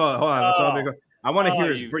 listen. Hold on. So I want to Oh,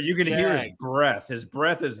 hear his. you You can hear his gag. breath. His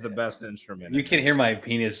breath is the best instrument. You can hear my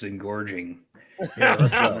penis engorging. Here,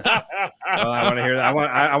 let's go. I want to hear that.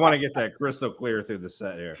 I want to get that crystal clear through the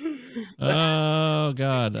set here. oh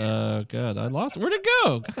god. I lost it. Where'd it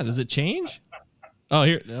go? God, does it change? Oh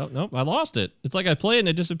here. Nope, I lost it. It's like I play it and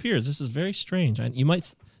it disappears. This is very strange. You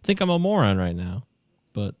might think I'm a moron right now,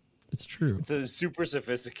 but it's true. It's a super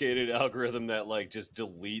sophisticated algorithm that like just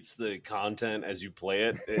deletes the content as you play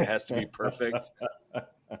it. It has to be perfect.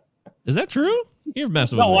 Is that true? You're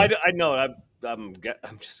messing with No, me. I know. I'm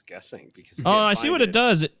just guessing because. you Oh, can't I see find what it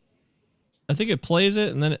does. I think it plays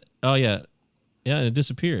it and then and it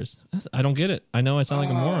disappears. I don't get it. I know I sound like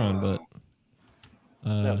a moron, but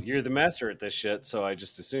No, you're the master at this shit, so I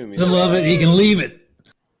just assume. To love it, he can leave it.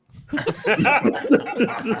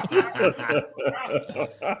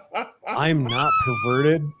 I'm not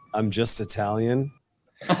perverted. I'm just Italian.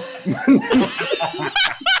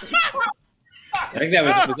 I think that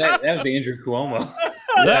was Andrew Cuomo.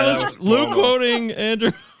 that was Luke quoting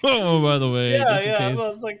Andrew. Oh, by the way, just in I case.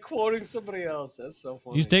 was like quoting somebody else. That's so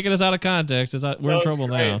funny. He's taking us out of context. We're in That was trouble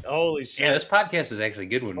great. now. Holy shit! Yeah, this podcast is actually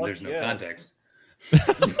good when Fuck there's no yeah. context.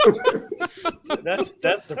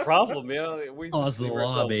 That's the problem, you know. We Oh, it's the leave law,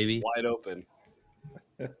 ourselves baby. wide open.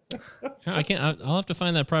 I can't. I'll have to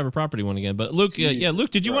find that private property one again. But Luke, Luke,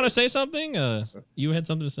 did you want to say something? You had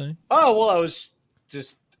something to say? Oh well, I was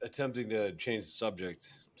just attempting to change the subject,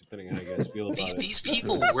 depending on how you guys feel about it. These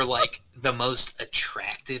people were like the most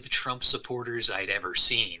attractive Trump supporters I'd ever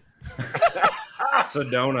seen.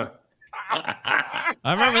 Sedona. I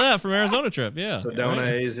remember that from Arizona trip. Yeah, Sedona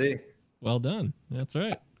right. AZ. Well done. That's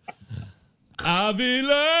right.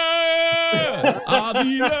 Avila.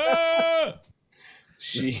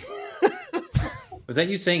 She Was that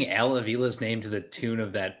you saying Al Avila's name to the tune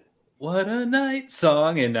of that "What a Night"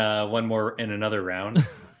 song in another round?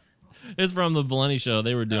 It's from the Valenti show.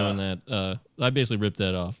 They were doing that. I basically ripped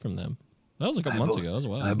that off from them. That was a couple months ago. That was a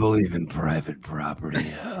while. I believe in private property.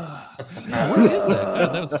 What is that?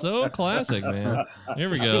 God, that was so classic, man. Here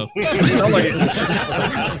we go. Is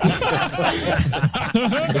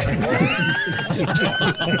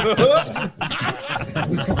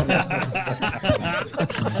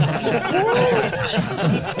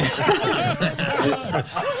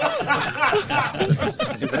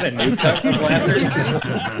that a new cut from Laughter?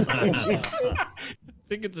 I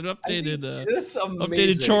think it's an updated, That's updated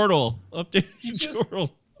amazing. chortle. Updated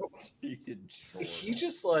chortle. He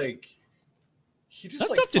just like That's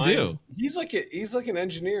tough to do. He's like an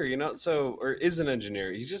engineer, you know. So or is an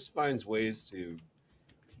engineer. He just finds ways to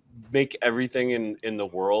make everything in the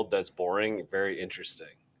world that's boring very interesting.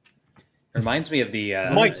 Reminds me of the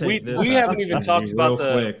Mike, we haven't even talked about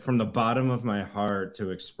the quick, from the bottom of my heart to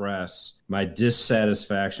express my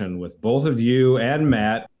dissatisfaction with both of you and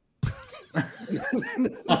Matt.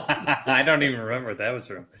 I don't even remember what that was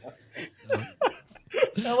from.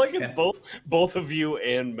 I like it's both of you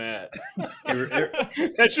and Matt.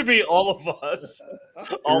 That should be all of us.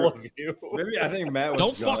 All of you. Maybe I think Matt was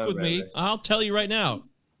Don't fuck with me. I'll tell you right now.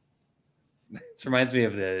 This reminds me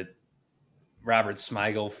of the Robert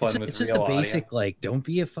Smigel fun with it's real just the audio. basic, like, don't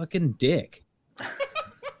be a fucking dick.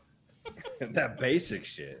 That basic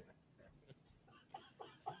shit.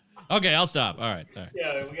 Okay, I'll stop. All right.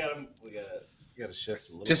 Yeah, we got to shift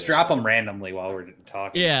a little Just bit. drop them randomly while we're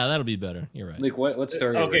talking. Yeah, that'll be better. You're right. Like what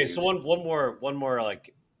story? Okay, so one more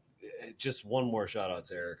like just one more shout out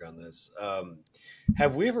to Eric on this.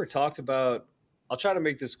 Have we ever talked about, I'll try to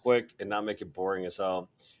make this quick and not make it boring as hell.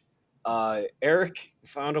 Eric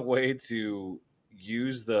found a way to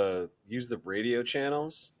use the radio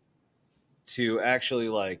channels to actually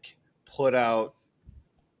like put out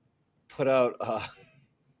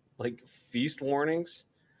like feast warnings.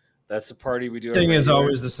 That's the party we do. Everything is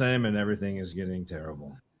always the same, and everything is getting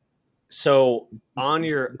terrible. So on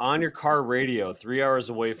your car radio, 3 hours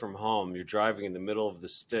away from home, you're driving in the middle of the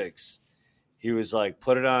sticks. He was like,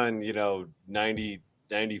 put it on,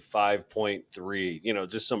 95.3,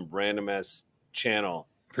 just some random ass channel.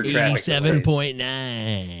 For traffic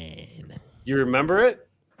 87.9. You remember it?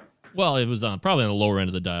 Well, it was probably on the lower end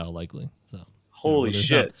of the dial, likely. So Holy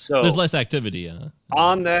shit! So there's less activity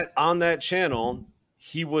on that channel.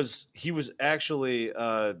 He was actually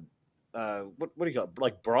what do you call it?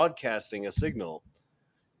 Like broadcasting a signal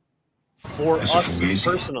for us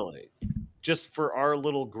personally, just for our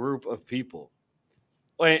little group of people,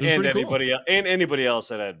 and anybody else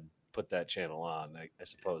that had put that channel on. I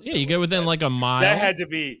suppose. Yeah, you get within like a mile. That had to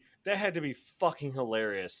be fucking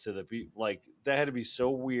hilarious to that had to be so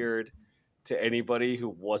weird to anybody who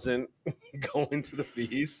wasn't going to the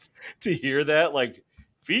feast to hear that, like,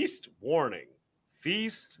 feast warning.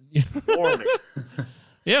 Feast warning.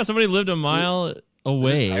 Yeah, somebody lived a mile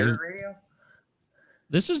away.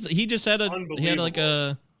 He just had like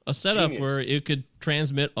a setup Genius. where it could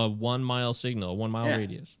transmit a 1 mile signal, a 1 mile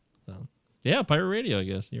radius. So yeah, pirate radio, I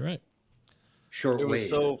guess. You're right. Short It was wave.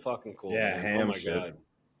 so fucking cool. Yeah, man. Oh my god.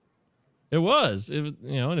 It was, and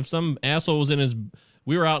if some asshole was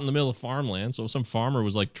we were out in the middle of farmland, so if some farmer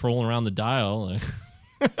was like trolling around the dial,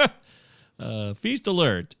 like, feast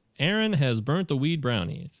alert. Aaron has burnt the weed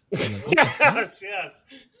brownies. I'm like, what the fuck? Yes.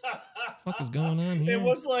 What the fuck is going on here? It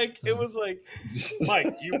was like,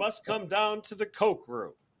 Mike, you must come down to the Coke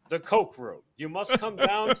room. The Coke room. You must come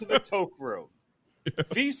down to the Coke room.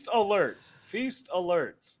 Feast alerts. Feast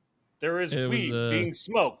alerts. There is weed being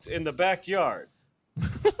smoked in the backyard.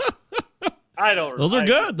 Those are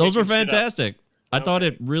good. Those are fantastic. I thought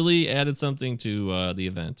it really added something to the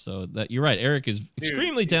event. So that you're right. Eric is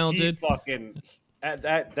extremely talented.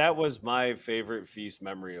 That was my favorite feast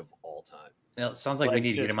memory of all time. It sounds like we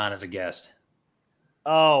need to get him on as a guest.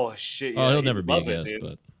 Oh shit! Yeah, he'll never be a guest, dude.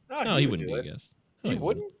 but No, he wouldn't be a guest. No, He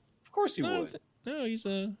wouldn't. Of course he would. No, he's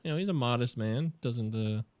a modest man.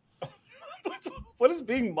 Doesn't. What is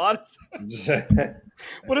being modest?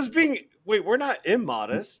 What is being? Wait, we're not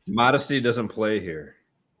immodest. Modesty doesn't play here.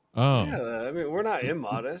 Oh, Yeah, I mean, we're not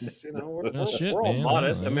immodest. We're shit, all man.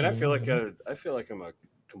 modest. I mean, I feel like I'm a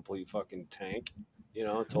complete fucking tank.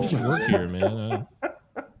 I just work here, man.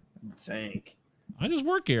 Tank. I just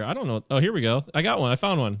work here. I don't know. Oh, here we go. I got one. I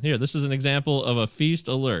found one. Here, this is an example of a feast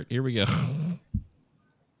alert. Here we go.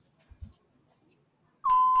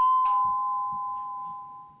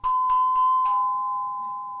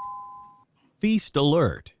 Feast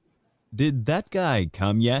alert. Did that guy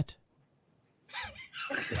come yet?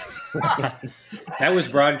 That was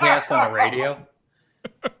broadcast on a radio,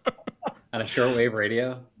 on a shortwave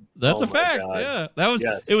radio. That's a fact. Yeah, that was.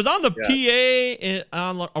 Yes. It was on the PA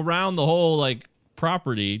around the whole like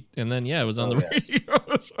property, and then it was on the radio.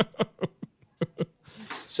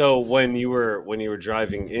 So when you were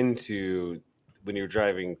driving to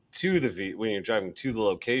the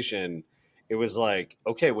location, it was like,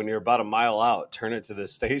 okay, when you're about a mile out, turn it to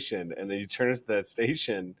this station, and then you turn it to that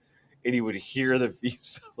station, and you would hear the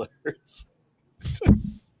Feast alerts.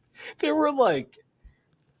 There were like,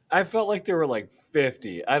 I felt like there were like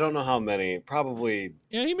 50. I don't know how many. Probably.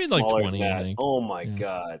 Yeah, he made like 20, I think. Oh my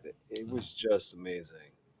God, it was just amazing.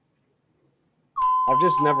 I've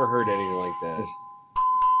just never heard anything like that.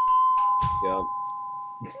 Yep.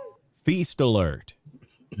 Feast alert.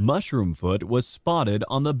 Mushroomfoot was spotted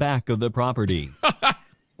on the back of the property.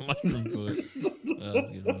 Mushroomfoot. Oh, that's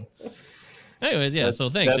a good one. Anyways, yeah. So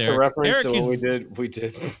thanks, That's Eric. a reference Eric to is- what we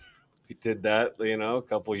did that, a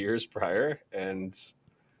couple years prior, and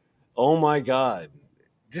oh my God,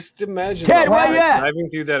 just imagine driving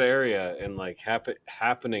through that area and like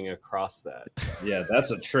happening across that. Yeah, that's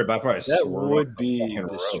a trip. I probably That swerve would off be fucking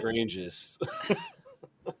the road. strangest.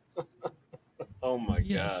 Oh my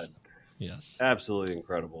Yes. God. Yes. Absolutely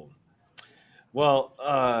incredible. Well,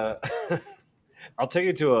 I'll take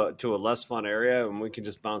you to a less fun area, and we can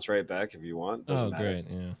just bounce right back if you want. Doesn't Oh, matter. great.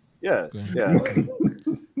 Yeah. Yeah, Go ahead. yeah.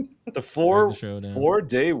 The the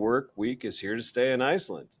 4-day work week is here to stay in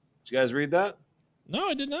Iceland. Did you guys read that? No,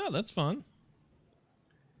 I did not. That's fun.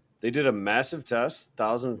 They did a massive test,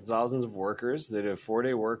 thousands and thousands of workers. They did a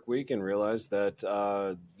 4-day work week and realized that,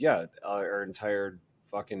 our entire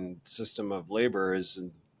fucking system of labor is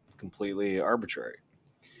completely arbitrary.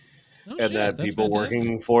 Oh, And shit, that that's people fantastic.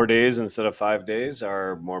 working 4 days instead of 5 days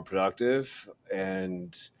are more productive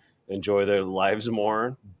and enjoy their lives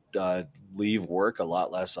more, leave work a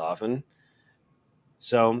lot less often.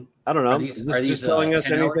 So I don't know. Is this just telling us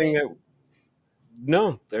 10-hour anything days? that?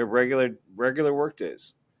 No, they're regular work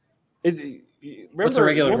days. What's a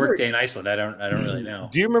regular work day in Iceland? I don't really know.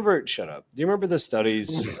 Do you remember? Shut up. Do you remember the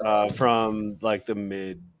studies from like the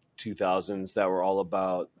mid 2000s that were all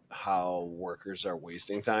about how workers are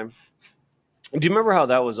wasting time? Do you remember how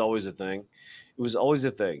that was always a thing? It was always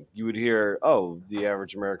a thing. You would hear, "Oh, the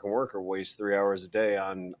average American worker wastes 3 hours a day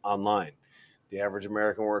online. The average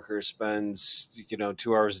American worker spends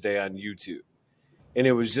 2 hours a day on YouTube," and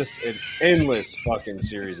it was just an endless fucking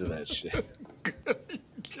series of that shit.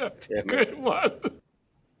 Damn it. Good one.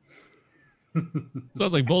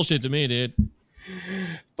 Sounds like bullshit to me, dude.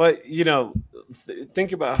 But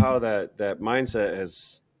think about how that mindset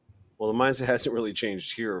has. Well, the mindset hasn't really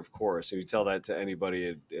changed here, of course. If you tell that to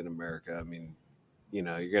anybody in America, I mean, you're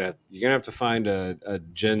gonna have to find a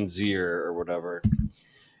Gen Zer or whatever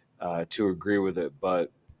to agree with it.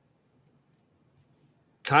 But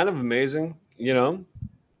kind of amazing,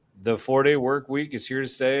 The 4-day work week is here to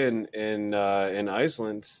stay in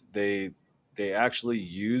Iceland. They actually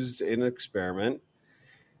used an experiment.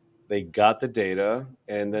 They got the data,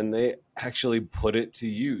 and then they actually put it to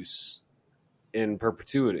use in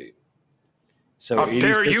perpetuity. So How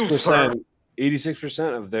dare you, sir.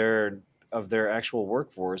 86% of their actual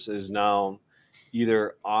workforce is now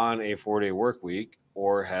either on a 4-day work week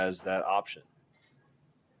or has that option.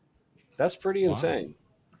 That's pretty insane.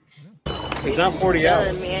 It's not 40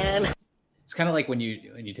 hours. Man. It's kind of like when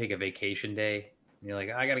you take a vacation day and you're like,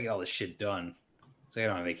 I got to get all this shit done. So I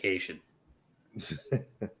don't have vacation.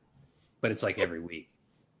 But it's like every week.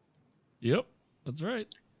 Yep, that's right.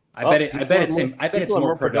 I bet it's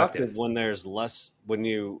more productive when there's less.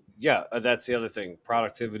 That's the other thing.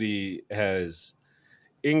 Productivity has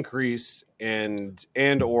increased and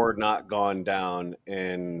or not gone down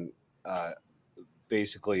in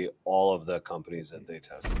basically all of the companies that they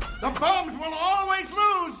tested. The bums will always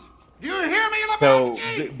lose. Do you hear me, So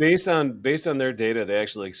Lebowski? based on their data, they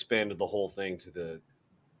actually expanded the whole thing to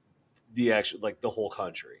the actual, like, the whole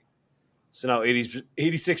country. So now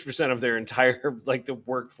 86% of their entire, like, the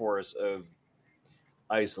workforce of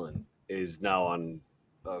Iceland is now on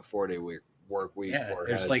a 4-day work week, or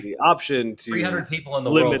there's has like the option to 300 people in the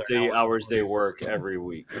world limit are now the on hours they work every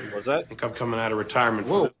week. Was that? I think I'm coming out of retirement.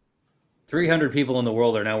 Whoa. 300 people in the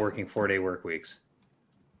world are now working 4-day work weeks.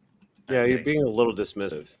 Yeah, you're being a little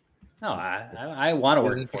dismissive. No, I want to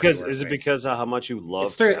work. Is it because of how much you love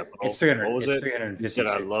It's 300. capital? It's 300. What was it's it? 350. You said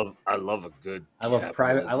I love a good. I love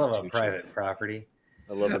private. I love a institution. private property.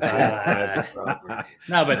 I love a good private property.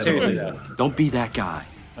 No, but seriously though, Don't be that guy.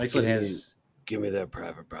 Iceland has give me that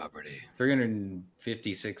private property.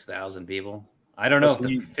 356,000 people. I don't know Listen,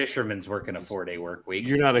 if the fisherman's working a 4-day work week.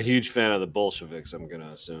 You're not a huge fan of the Bolsheviks, I'm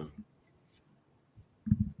gonna assume.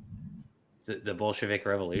 The Bolshevik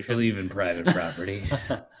Revolution. Believe in private property.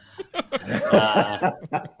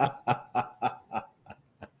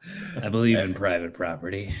 I believe in private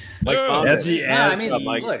property. Mike As he I asks, mean,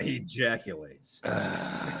 Mike, look, he ejaculates.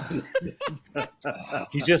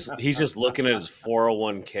 he's just looking at his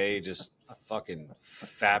 401k, just fucking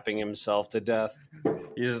fapping himself to death.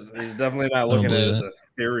 He's definitely not looking at his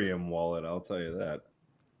Ethereum wallet. I'll tell you that.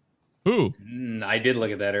 Who? I did look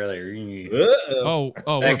at that earlier. Oh,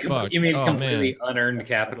 we're fucked. You mean oh, completely man. unearned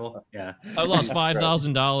capital? Yeah. I lost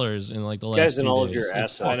 $5,000 in like the last. You guys and 2 all days. of your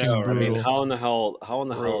It's assets. fucking I mean, brutal. how in the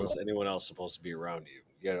hell is anyone else supposed to be around you?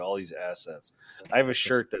 You got all these assets. I have a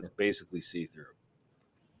shirt that's basically see-through.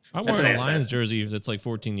 I'm That's wearing an a asset. Lions jersey that's like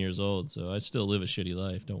 14 years old, so I still live a shitty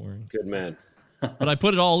life. Don't worry. Good man. But I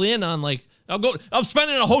put it all in on like I'm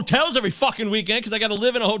spending in hotels every fucking weekend because I got to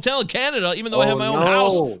live in a hotel in Canada, even though I have my own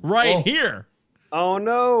house right here. Oh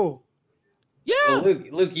no! Yeah, well,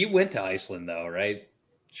 Luke, you went to Iceland though, right?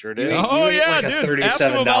 Sure did. You ate like a dude. Ask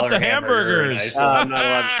him about the hamburger in hamburgers.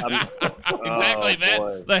 Iceland. Exactly that.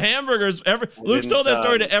 Boy. The hamburgers. Luke's told that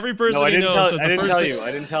story to every person No, I he didn't knows. tell. so it's I the didn't first tell thing- you.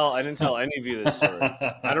 I didn't tell any of you this story.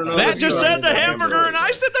 I don't know. Matt if just you said know the this hamburger, and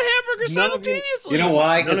I said the hamburger None of you- simultaneously. You know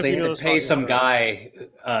why? None Because of they you had know to this pay fucking some story.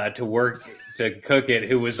 guy to work to cook it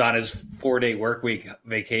who was on his 4-day work week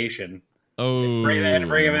vacation. Oh, They had to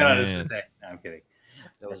bring him in on his man. day. No, I'm kidding.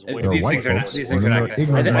 That was These way things are not. These things are not. I think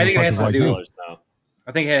it has to do.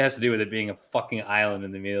 I think it has to do with it being a fucking island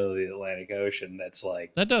in the middle of the Atlantic Ocean. That's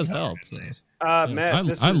like That does help. Matt, I,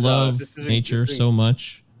 this I is, love this is nature interesting. so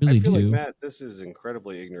much. Really I feel do. like, Matt, this is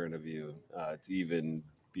incredibly ignorant of you to even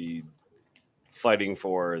be fighting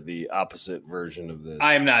for the opposite version of this.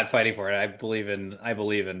 I am not fighting for it. I believe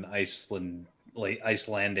in Iceland, like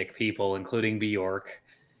Icelandic people, including Bjork.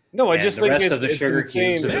 No, I and just the think rest it's of the it's sugar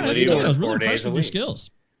insane. cubes Yeah, ability to I was work really 4 days impressed a with your week.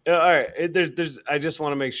 skills. Yeah, all right. There's. I just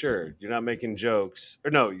want to make sure you're not making jokes, or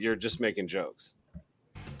no, you're just making jokes.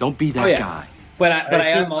 Don't be that Oh, yeah. guy. But I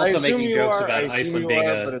assume- am also assume making you jokes are, I about assume Iceland you being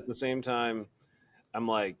are, a. but at the same time, I'm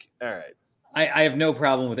like, all right. I have no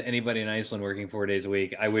problem with anybody in Iceland working 4 days a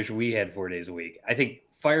week. I wish we had 4 days a week. I think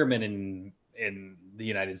firemen in the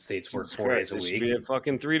United States work Jesus 4 Christ, days a they should week. be at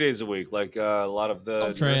fucking 3 days a week, like a lot of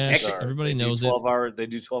the trash. nurses are. Everybody They do knows it. 12-hour. They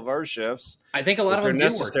do 12-hour shifts. I think a lot If of they're them do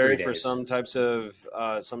work necessary 3 for days. some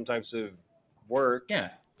types of work. Yeah.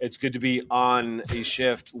 It's good to be on a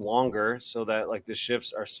shift longer so that like the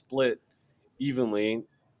shifts are split evenly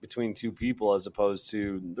between two people as opposed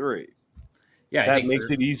to three. Yeah, I that think makes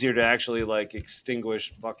it easier to actually like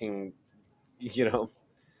extinguish fucking,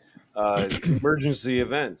 emergency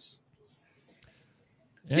events.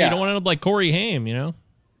 Yeah, you don't want to end up like Corey Haim, you know?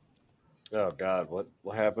 Oh God, what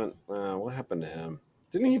happened? What happened to him?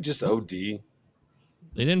 Didn't he just OD? They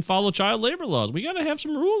didn't follow child labor laws. We got to have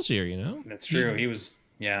some rules here, you know? That's true. He was,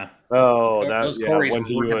 yeah. Oh, Those that Corys when were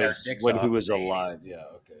he working their was dicks when he off. was alive. Yeah,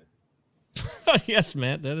 okay. Yes,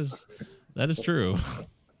 Matt, that is true.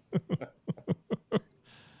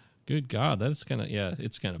 Good God, it's kind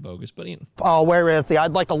of bogus. But Oh, where is he?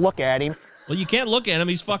 I'd like to look at him. well, you can't look at him.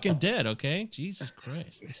 He's fucking dead. Okay, Jesus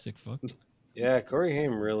Christ, you sick fuck. Yeah, Corey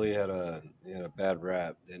Haim really had a bad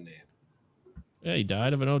rap, didn't he? Yeah, he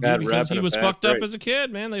died of an OD Bad because rap he and a was bad fucked up break. as a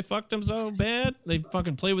kid. Man, they fucked him so bad. They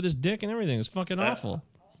fucking played with his dick and everything. It was fucking awful.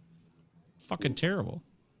 Fucking terrible.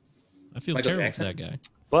 I feel Michael terrible Jackson? for that guy.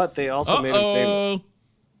 But they also made him famous.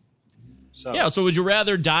 So Yeah, so would you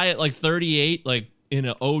rather die at like 38, like in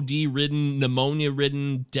an OD-ridden,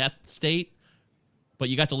 pneumonia-ridden death state, but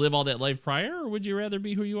you got to live all that life prior, or would you rather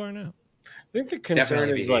be who you are now? I think the concern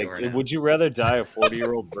Definitely is be like, Igor now. would you rather die a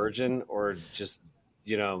 40-year-old virgin or just,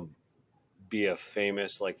 be a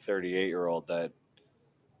famous like 38-year-old that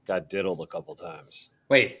got diddled a couple times?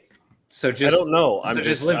 Wait, so just I don't know. So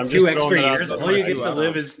just live 2 extra years. All you get to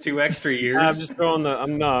live is 2 extra years. I'm just throwing the.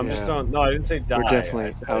 I'm just throwing. No, I didn't say die. We're definitely I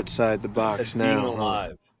said outside the box being now. huh?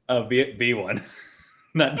 alive. Oh, be one,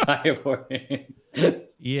 not die for it.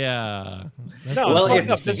 Yeah. No, Well, it's fucked if-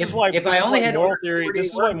 up. This is why. if this I is only why had to moral work theory. 40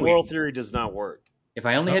 This is why work moral week. theory does not work. If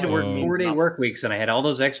I only had to work Uh-oh. 4-day Means work weeks and I had all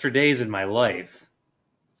those extra days in my life,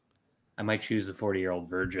 I might choose the 40-year-old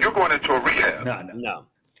virgin. You're going into a rehab.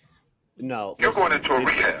 No. You're going into a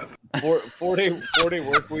rehab. 4-day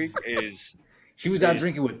work week is. She was out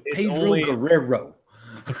drinking with it's Pedro only- Guerrero.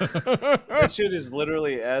 That shit is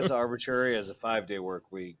literally as arbitrary as a 5-day work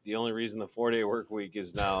week. The only reason the 4-day work week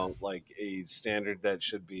is now like a standard that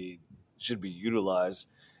should be utilized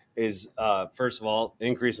is first of all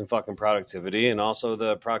increase in fucking productivity and also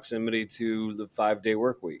the proximity to the 5-day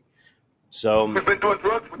work week. So We've been doing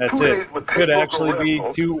drugs for that's 2 it. days with Could Pedro actually be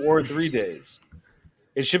Guerrero. 2 or 3 days.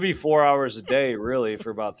 It should be 4 hours a day, really,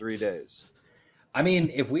 for about 3 days. I mean,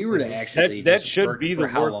 if we were to actually That just should work be for the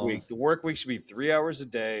how work long? week. The work week should be 3 hours a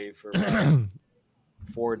day for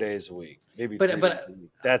 4 days a week, maybe. But 3 days a week.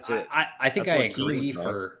 That's it. I think That's I what agree Jesus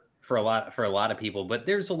for a lot of people, but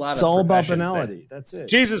there's a lot It's of all about professions banality. That's it.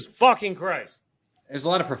 Jesus fucking Christ. There's a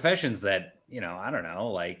lot of professions that, I don't know,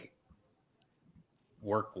 like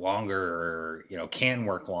work longer or, can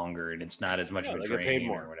work longer, and it's not as much of a they get paid training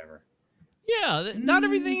more. or whatever. Yeah, not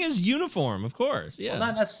everything is uniform, of course. Yeah, Well,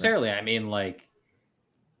 not necessarily. I mean, like,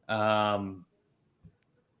 No,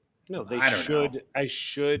 they I don't should. know. I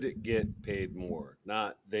should get paid more,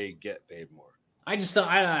 not they get paid more. I just don't,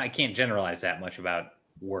 I can't generalize that much about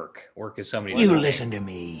work. Work is so many. You different listen things. to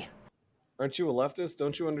me. Aren't you a leftist?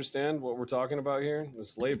 Don't you understand what we're talking about here?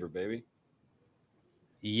 It's labor, baby.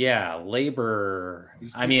 Yeah, labor.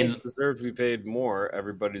 These I people mean, deserve to be paid more.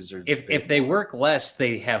 Everybody deserves. to be if paid they more. work less,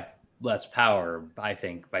 they have less power. I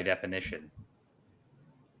think by definition,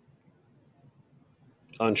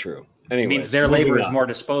 Untrue. it Anyways, means their moving labor is on. more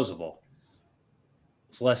disposable.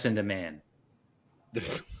 It's less in demand.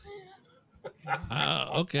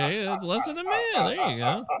 Okay, that's less than a man. There you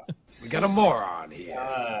go. We got a moron here.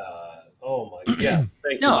 Oh my yes,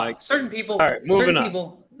 thank you, No, Mike. certain people. All right, moving certain on.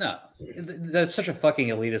 people. No, that's such a fucking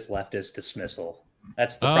elitist leftist dismissal.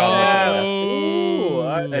 That's the problem. Ooh,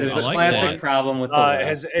 That is I the like classic that. problem with the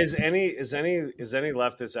left. is any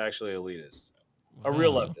leftist actually elitist? A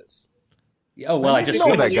real leftist? Oh well, I just You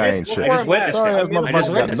know that witnessed guy it. ain't I shit. just witnessed Sorry, it. ass I just motherfucker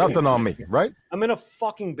got witnessed it. nothing on me, right? I'm in a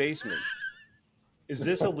fucking basement. Is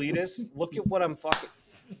this elitist? Look at what I'm fucking.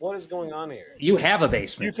 What is going on here? You have a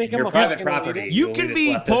basement. You think Your I'm a private fucking property. elitist? You elitist can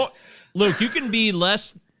be leftist. Luke. You can be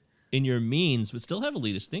less in your means, but still have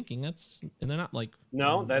elitist thinking. And they're not like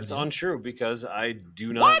No, that's untrue because I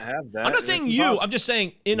do not What? have that. I'm not and saying it's you. impossible. I'm just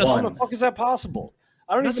saying in How a. the fuck is that possible?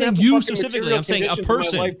 I don't I'm not even have saying you fucking specifically, material I'm saying a conditions in my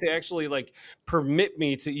person. life to actually like permit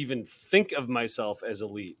me to even think of myself as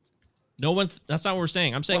elite. No one. That's not what we're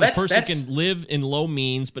saying. I'm saying Well, a person that's- can live in low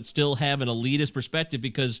means but still have an elitist perspective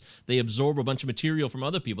because they absorb a bunch of material from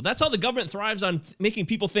other people. That's how the government thrives on making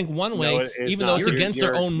people think one way, No, it is even not. though it's You're- against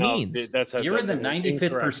their you're- own no, means. That's You're in the an 95th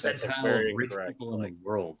incorrect- that's a percentile very of rich incorrect people in the claim.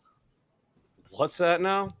 world. What's that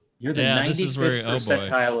now? You're the Yeah, this 95th is very- oh, boy.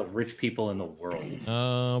 percentile of rich people in the world.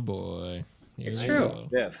 Oh boy, Here It's we true. go.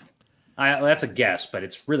 Fifth. That's a guess, but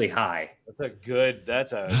it's really high. That's a good.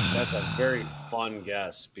 That's a very fun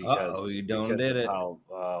guess because Uh-oh, you done because did of it. How,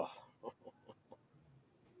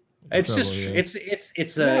 It's trouble just here. it's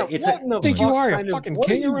a yeah, it's what in the a fuck you kind of- what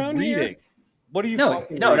are you reading? What are you no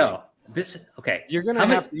fucking no reading? no this okay. You're How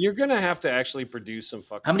gonna many- have to actually produce some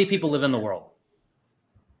fucking. How many people live in the world?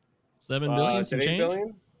 7 billion Is some it 8 change.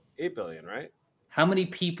 billion? 8 billion, right? How many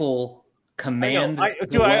people I command? know.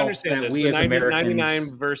 the I wealth understand that this. We The as 99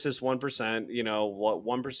 Americans, versus 1%. You know what?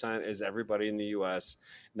 1% is everybody in the U.S.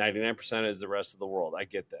 99% is the rest of the world. I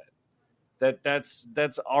get that.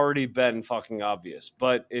 That's already been fucking obvious,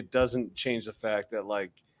 but it doesn't change the fact that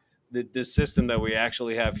like the system that we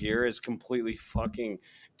actually have here is completely fucking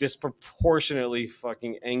disproportionately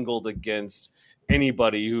fucking angled against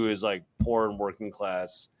anybody who is like poor and working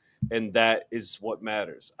class. And that is what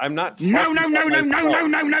matters. I'm not talking about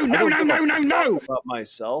about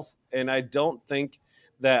myself, and I don't think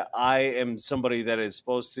that I am somebody that is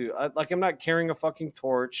supposed to like. I'm not carrying a fucking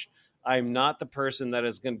torch. I'm not the person that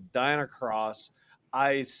is going to die on a cross.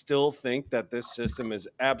 I still think that this system is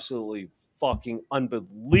absolutely fucking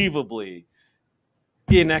unbelievably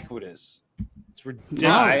inequitous. It's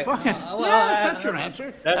ridiculous. That's your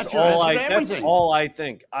answer. That's your all answer I. to That's everything. all I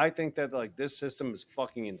think. I think that like this system is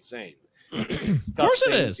fucking insane. It's Of course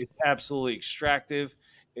it disgusting. is. It's absolutely extractive.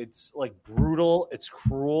 It's like brutal. It's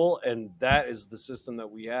cruel, and that is the system that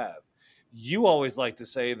we have. You always like to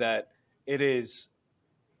say that it is.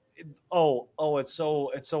 It's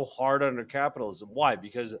so hard under capitalism. Why?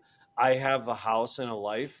 Because I have a house and a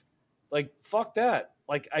life. Like fuck that.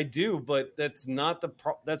 Like I do, but that's not the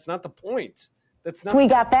that's not the point. That's not. We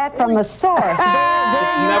got that from the source.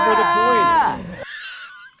 That's never the point.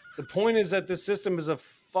 The point is that this system is a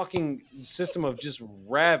fucking system of just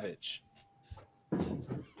ravage.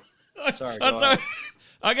 Sorry, I'm sorry.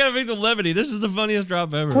 I gotta make the levity. This is the funniest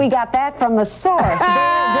drop ever. We got that from the source.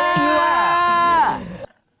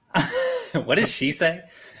 what did she say?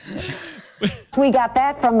 We got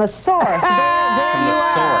that from the source. From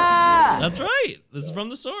the source. That's right. This is from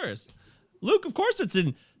the source. Luke, of course it's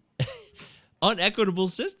an unequitable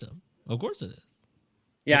system. Of course it is.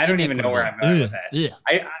 Yeah, I don't even know where I'm at with that. Yeah.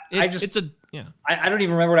 I just it's a yeah. I don't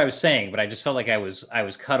even remember what I was saying, but I just felt like I was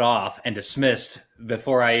cut off and dismissed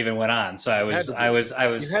before I even went on. So I was.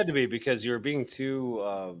 You had to be because you're being too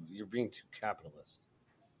capitalist.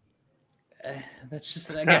 That's just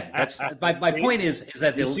again. That's my point is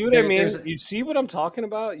that you see what I mean. You see what I'm talking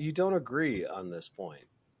about. You don't agree on this point.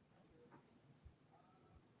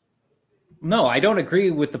 No, I don't agree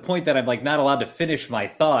with the point that I'm like not allowed to finish my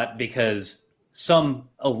thought because some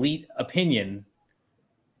elite opinion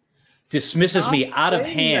dismisses me out of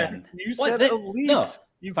hand. You said elite. No,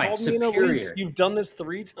 you fine, called me an superior. elite. You've done this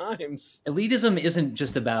 3 times. Elitism isn't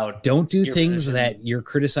just about Don't do your things position. that you're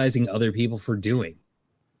criticizing other people for doing.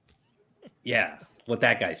 Yeah, what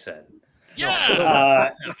that guy said. All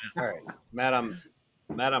right, Matt.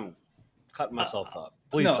 I'm cutting myself off.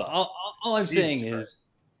 Please no, stop. all I'm Jesus saying Christ. is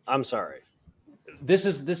I'm sorry. this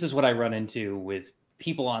is what I run into with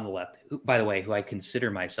people on the left, who, by the way, who I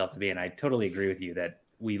consider myself to be, and I totally agree with you that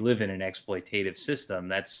we live in an exploitative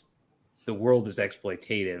system. The world is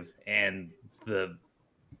exploitative, and the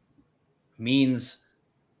means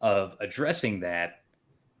of addressing that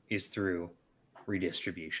is through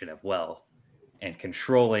redistribution of wealth and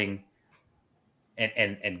controlling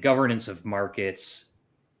and governance of markets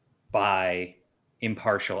by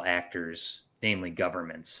impartial actors, namely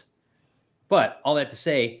governments. But all that to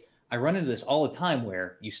say, I run into this all the time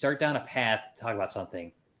where you start down a path to talk about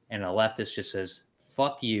something and a leftist just says,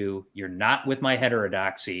 fuck you, you're not with my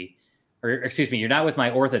heterodoxy, or excuse me, you're not with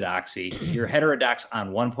my orthodoxy, you're heterodox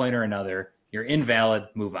on one point or another, you're invalid,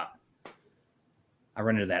 move on. I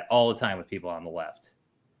run into that all the time with people on the left.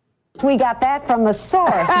 We got that from the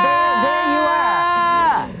source. There you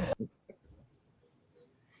are.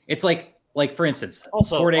 It's like for instance,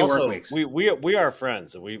 Also, 4-day work weeks. we are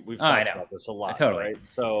friends, and we've talked about this a lot. Totally. Right?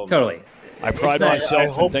 So Totally. I pride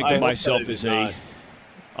myself in thinking of myself as a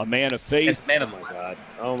man of faith.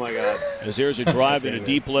 Oh my God. As there's a drive in a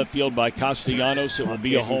deep left field by Castellanos, it will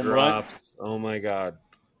be a home run. Oh my God.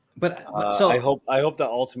 But so I hope that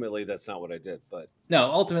ultimately that's not what I did. But no,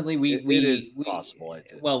 ultimately it is possible I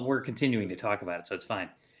did. Well, we're continuing to talk about it, so it's fine.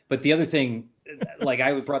 But the other thing, like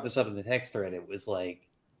I brought this up in the text thread, it was like,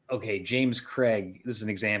 okay, James Craig, this is an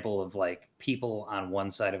example of like people on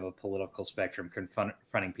one side of a political spectrum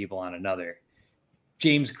confronting people on another.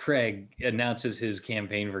 James Craig announces his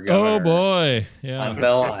campaign for governor. Oh boy, yeah, on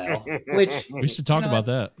Belle Isle. Which we should talk about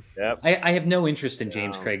that. Yep. I have no interest in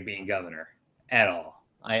James Craig being governor at all.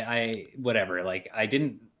 I whatever. Like I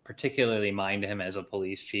didn't particularly mind him as a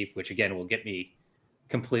police chief, which again will get me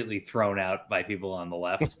completely thrown out by people on the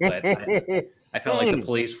left. But I felt like the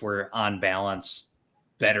police were on balance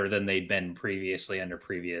better than they'd been previously under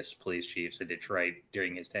previous police chiefs in Detroit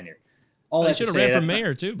during his tenure. All He should have ran for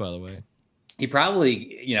mayor too, by the way. He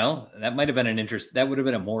probably, that might have been that would have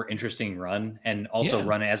been a more interesting run, and also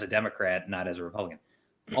run as a Democrat, not as a Republican.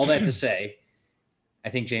 All that to say, I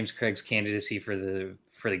think James Craig's candidacy for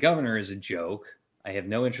the governor is a joke. I have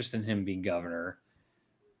no interest in him being governor.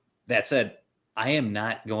 That said, I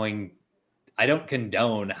don't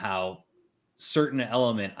condone how certain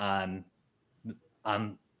element on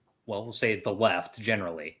we'll say the left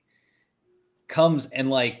generally comes and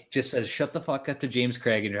like just says shut the fuck up to James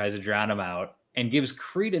Craig and tries to drown him out and gives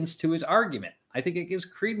credence to his argument. I think it gives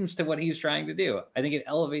credence to what he's trying to do. I think it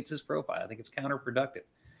elevates his profile. I think it's counterproductive.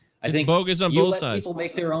 I think bogus on you both let sides. People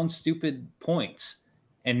make their own stupid points,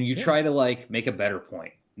 and you try to like make a better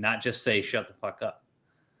point, not just say shut the fuck up.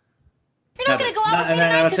 You're not going to go out with me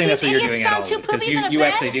tonight because these idiots found 2 poopies in a you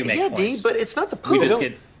bed? actually do make Yeah, points. D, but it's not the We poop. just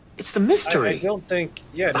get It's the mystery. I don't think.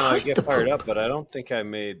 Yeah, no, I get fired up, but I don't think I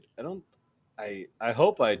made. I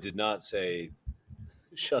hope I did not say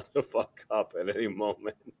shut the fuck up at any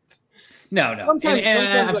moment. No. Sometimes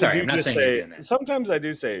I'm sorry. I do I'm not just saying you're say. doing that. Sometimes I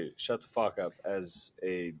do say shut the fuck up as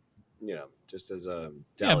a, just as a.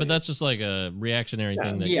 Yeah, but that's just like a reactionary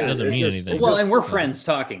thing that Yeah, doesn't it's mean just- anything. Well, and we're friends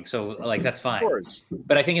talking, so like that's fine. Of course.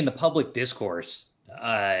 But I think in the public discourse,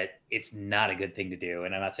 it's not a good thing to do.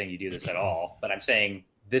 And I'm not saying you do this at all, but I'm saying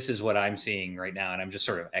this is what I'm seeing right now. And I'm just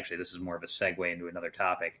this is more of a segue into another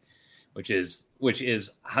topic, which is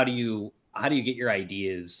how do you get your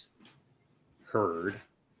ideas heard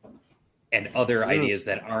and other ideas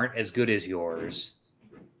that aren't as good as yours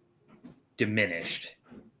diminished?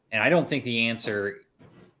 And I don't think the answer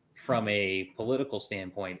from a political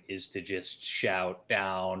standpoint is to just shout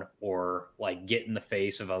down or like get in the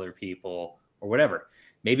face of other people or whatever.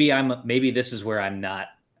 Maybe this is where I'm not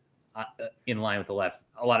in line with the left.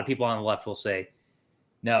 A lot of people on the left will say,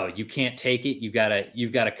 no, you can't take it. You've got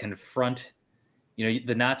to confront,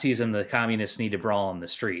 the Nazis and the communists need to brawl in the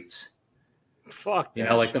streets. Fuck.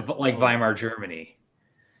 Like Weimar Germany.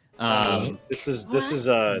 This is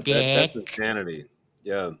that's insanity.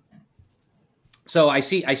 Yeah. So I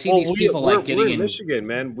see these people we're getting in in Michigan,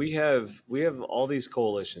 man. We have all these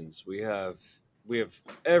coalitions. We have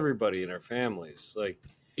everybody in our families. Like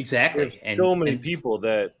exactly, and so many people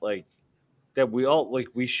that we all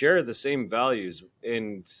we share the same values.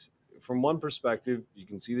 And from one perspective, you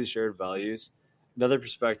can see the shared values, another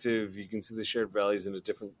perspective, you can see the shared values in a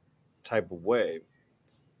different type of way.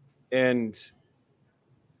 And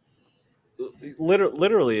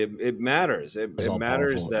literally, it matters. It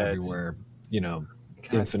matters that everywhere,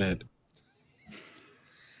 infinite.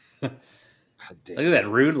 Look at that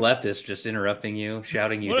rude leftist just interrupting you,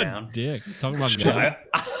 shouting you what down. A dick. Talking about God.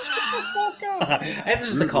 That's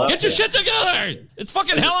just the call. Get your shit together. It's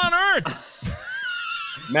fucking hell on earth.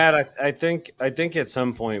 Matt, I think at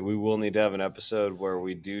some point we will need to have an episode where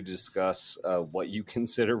we do discuss what you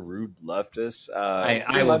consider rude leftists.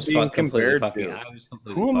 I was being compared to.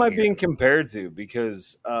 Who am I being compared to?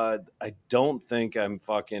 Because I don't think I'm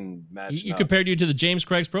fucking matching. You compared you to the James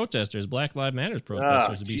Craig's protesters, Black Lives Matter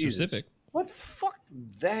protesters, to be specific. What the fuck?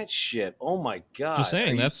 That shit. Oh my god. Just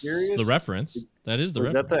saying, that's the reference. That is the reference.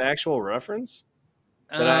 Is that the actual reference?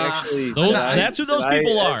 That I actually. That's who those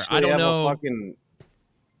people are. I don't know.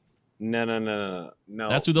 No.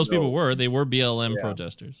 That's who those people were. They were BLM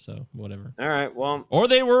protesters. So whatever. All right. Well, or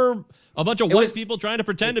they were a bunch of white people trying to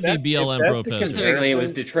pretend to be BLM protesters. Specifically, it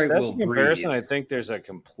was Detroit. That's the comparison. I think there's a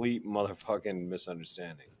complete motherfucking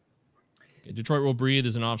misunderstanding. Okay, Detroit Will Breathe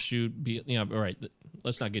is an offshoot. All right.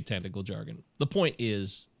 Let's not get technical jargon. The point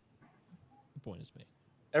is made.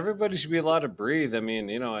 Everybody should be allowed to breathe. I mean,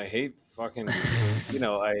 I hate fucking.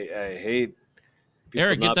 I hate.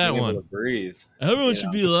 Eric, get that one. Breathe. Everyone should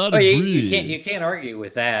be allowed to breathe. You can't argue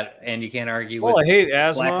with that, and you can't argue. Well, with I hate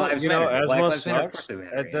asthma. Black Lives Matter. Asthma sucks.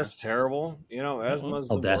 That's terrible. Asthma's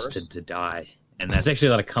the destined worst. to die, and that's actually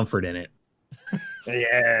a lot of comfort in it.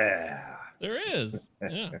 Yeah, there is.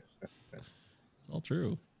 Yeah, it's all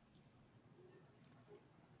true.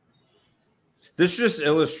 This just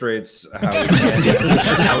illustrates how we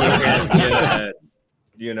can't get at,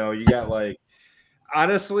 you got like,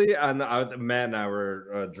 honestly, Matt and I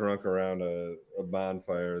were drunk around a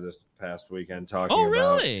bonfire this past weekend talking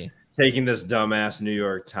about taking this dumbass New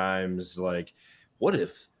York Times, like, what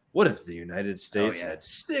if the United States had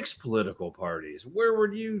 6 political parties? Where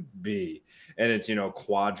would you be? And it's,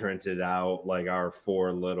 quadranted out like our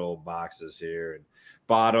 4 little boxes here. And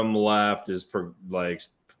bottom left is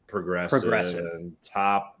progressive, and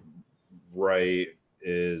top right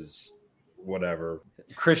is whatever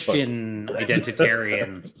Christian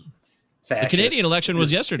identitarian fascist. The Canadian election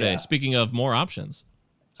was yesterday. Speaking of more options.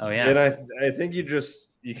 Oh yeah. And I think you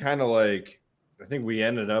kind of like, I think we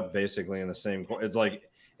ended up basically in the same. It's like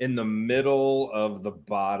in the middle of the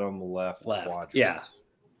bottom left quadrant. Yeah.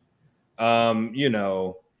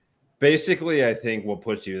 Basically, I think what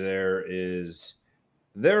puts you there is.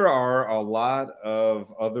 There are a lot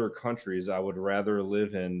of other countries I would rather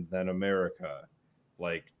live in than America.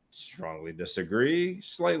 Like, strongly disagree,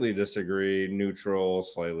 slightly disagree, neutral,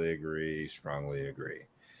 slightly agree, strongly agree.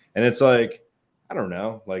 And it's like, I don't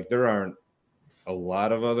know. Like, there aren't a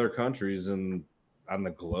lot of other countries on the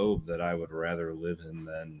globe that I would rather live in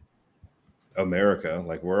than America.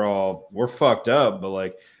 Like, we're fucked up, but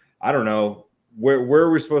like, I don't know. Where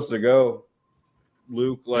are we supposed to go?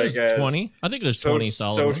 Luke, like there's 20. I think there's 20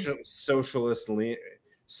 solid socialist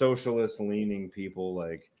leaning people.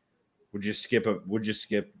 Like, would you skip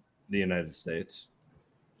the United States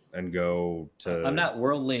and go to? I'm not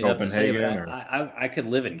worldly enough to say, but I could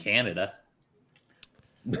live in Canada.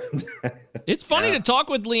 It's funny to talk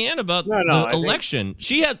with Leanne about the election.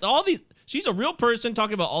 She had all these. She's a real person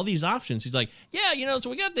talking about all these options. She's like, so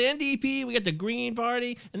we got the NDP, we got the Green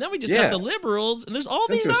Party, and then we just got the Liberals, and there's all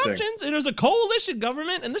these options, and there's a coalition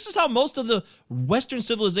government, and this is how most of the Western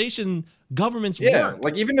civilization governments work.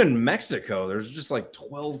 Like even in Mexico, there's just like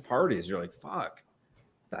 12 parties. You're like, fuck.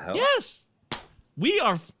 The hell? Yes.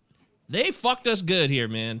 They fucked us good here,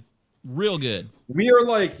 man. Real good. We are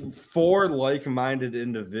like 4 like-minded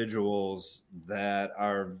individuals that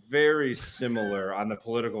are very similar on the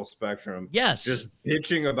political spectrum. Yes. Just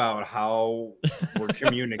bitching about how we're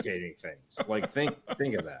communicating things. Like, think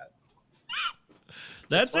of that.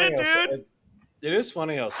 That's it, dude. It is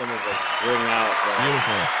funny how some of us bring out.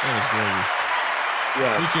 Beautiful. That was great.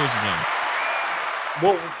 Yeah. 3 cheers again.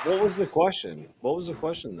 What was the question? What was the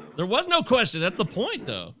question, though? There was no question. That's the point,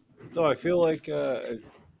 though. No, I feel like...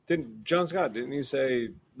 John Scott, didn't you say,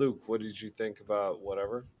 Luke, what did you think about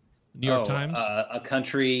whatever? New York Times? A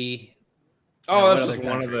country. That's just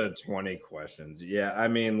one of the 20 questions. Yeah, I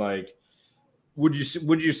mean, like, would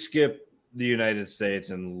you skip the United States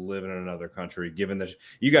and live in another country, given that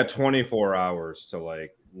you got 24 hours to,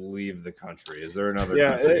 like, leave the country? Is there another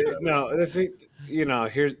country? I think,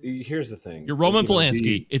 here's the thing. You're Roman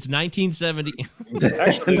Polanski. It's 1970.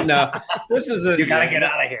 Actually, no. This is you got to get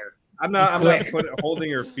out of here. I'm not holding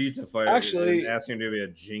your feet to fire. Actually, asking to be a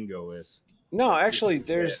jingoist. No, actually,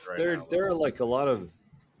 there are like a lot of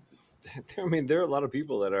I mean, there are a lot of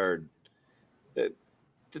people that are that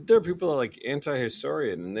there are people that are like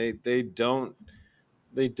anti-historian, and they don't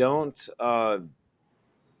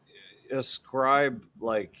ascribe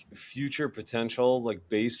like future potential like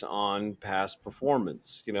based on past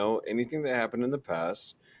performance. You know, anything that happened in the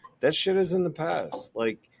past, that shit is in the past.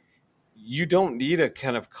 Like, you don't need a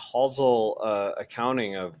kind of causal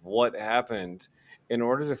accounting of what happened in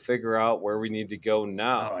order to figure out where we need to go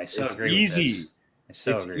now. Oh, I so it's agree easy. With this.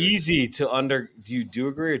 It's easy to do you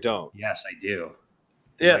agree or don't? Yes, I do.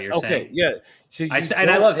 Yeah. Okay. Saying. Yeah. So and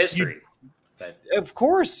I love history. But of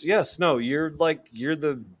course, yes. No, you're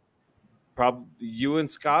the you and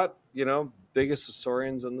Scott, you know, biggest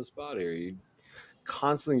historians on this body. Are you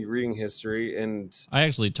constantly reading history? And I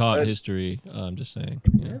actually taught history. I'm just saying.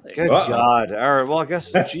 Yeah. Good God! All right. Well, I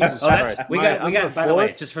guess Jesus Christ. We got. By the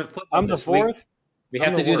way, just for I'm the fourth. We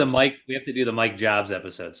have to do the Mike. We have to do the Mike Jobs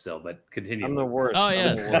episode still, but continue. I'm the worst. Oh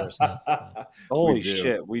yeah. I'm the worst. Holy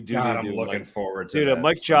shit, we do. God, need to I'm do looking forward to dude. that A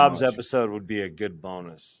Mike so Jobs much. episode would be a good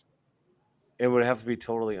bonus. It would have to be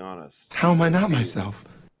totally honest. How am I not myself?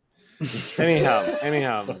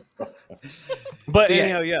 Anyhow. But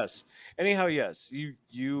anyhow, yes. You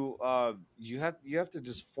have to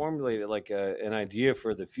just formulate it like an idea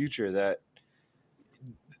for the future that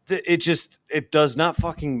it does not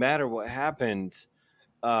fucking matter what happened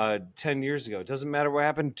 10 years ago. It doesn't matter what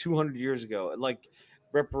happened 200 years ago. Like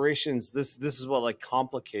reparations, this is what like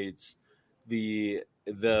complicates the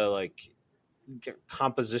like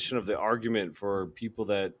composition of the argument for people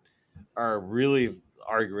that are really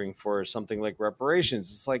arguing for something like reparations.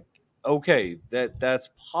 It's like, okay, that's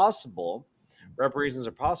possible. Reparations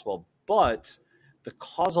are possible, but the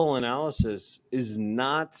causal analysis is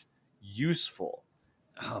not useful.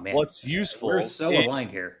 Oh man, what's useful? We're so aligned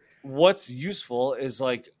here. What's useful is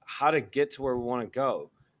like how to get to where we want to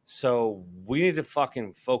go. So we need to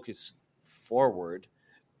fucking focus forward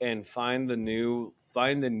and find the new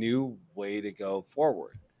way to go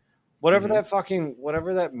forward. Whatever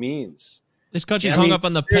that means. This country's hung up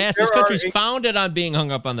on the past. This country's founded on being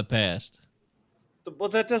hung up on the past. Well,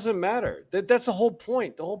 that doesn't matter. That's the whole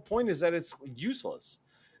point. The whole point is that it's useless.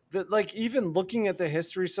 That like even looking at the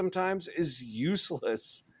history sometimes is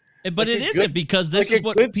useless. But like it isn't, because this is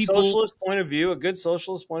what people. A good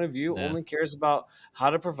socialist point of view only cares about how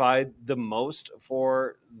to provide the most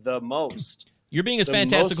for the most. You're being as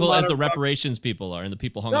fantastical as the reparations people are and the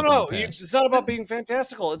people hung up on the past. It's not about being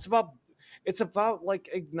fantastical. It's about like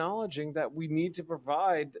acknowledging that we need to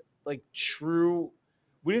provide like true.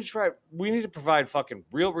 We need to provide fucking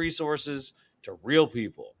real resources to real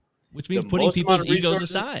people, which means putting people's egos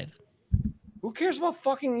aside. Who cares about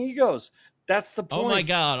fucking egos? That's the point. Oh my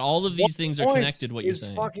God! All of these things are connected. What you're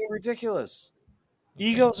saying is fucking ridiculous.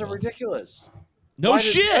 Egos are ridiculous. No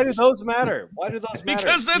shit. Why do those matter? Why do those matter?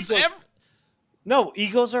 Because that's no,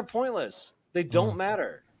 egos are pointless. They don't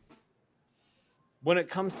matter when it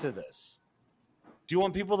comes to this. Do you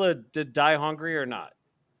want people to die hungry or not?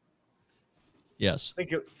 Yes.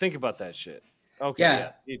 Think about that shit. Okay,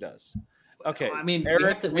 yeah he does. Okay, I mean,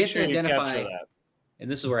 Eric, we have to identify. that. And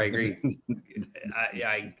this is where I agree.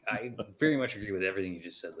 I very much agree with everything you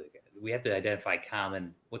just said, Luke. We have to identify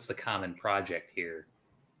what's the common project here.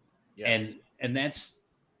 Yes. And that's,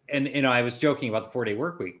 and you know, I was joking about the 4-day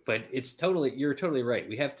work week, but you're totally right.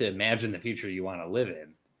 We have to imagine the future you want to live in.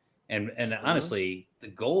 And honestly, the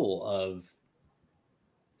goal of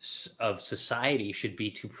society should be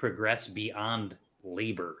to progress beyond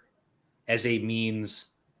labor as a means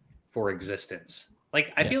for existence.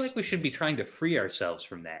 Like, I feel like we should be trying to free ourselves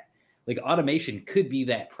from that. Like, automation could be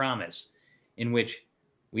that promise in which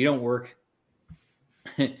we don't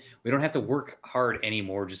have to work hard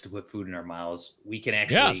anymore just to put food in our mouths. We can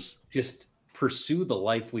actually just pursue the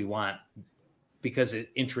life we want because it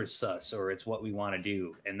interests us or it's what we want to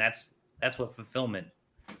do. And that's what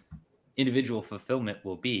individual fulfillment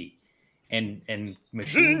will be. And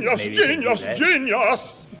machines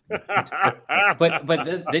genius. But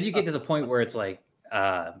then you get to the point where it's like,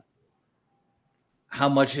 how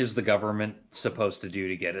much is the government supposed to do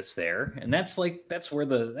to get us there? And that's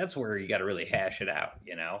where you got to really hash it out,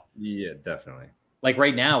 you know? Yeah, definitely. Like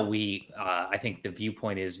right now, I think the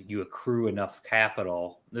viewpoint is you accrue enough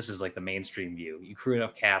capital. This is like the mainstream view. You accrue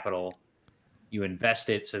enough capital, you invest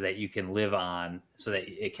it so that you can live on, so that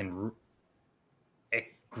it can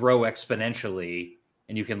grow exponentially,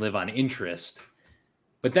 and you can live on interest.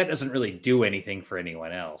 But that doesn't really do anything for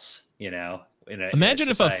anyone else, you know? Imagine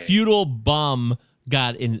if a feudal bum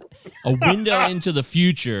got in a window into the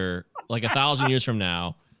future, like 1,000 years from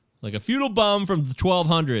now, like a feudal bum from the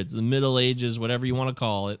 1200s, the Middle Ages, whatever you want to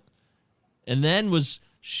call it, and then was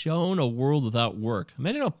shown a world without work.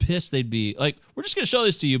 Imagine how pissed they'd be. Like, we're just going to show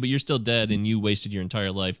this to you, but you're still dead and you wasted your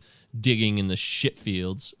entire life digging in the shit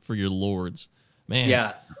fields for your lords. Man.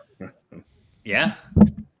 Yeah. Yeah.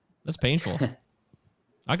 That's painful.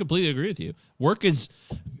 I completely agree with you. Work is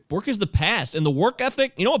the past. And the work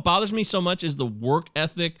ethic, you know what bothers me so much is the work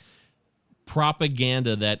ethic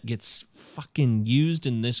propaganda that gets fucking used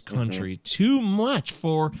in this country too much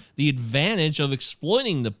for the advantage of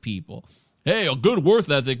exploiting the people. Hey, a good work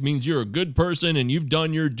ethic means you're a good person and you've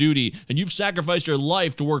done your duty and you've sacrificed your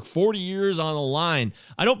life to work 40 years on the line.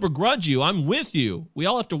 I don't begrudge you. I'm with you. We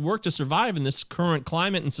all have to work to survive in this current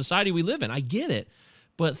climate and society we live in. I get it.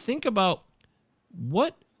 But think about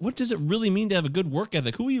what does it really mean to have a good work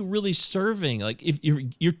ethic? Who are you really serving? Like, if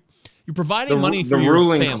you're providing money for your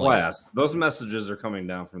ruling family. class. Those messages are coming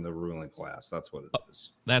down from the ruling class. That's what it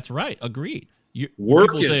is. That's right. Agreed.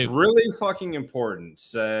 Work is really fucking important,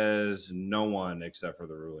 says no one except for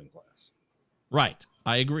the ruling class. Right.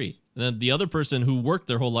 I agree. Then the other person who worked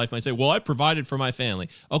their whole life might say, well, I provided for my family.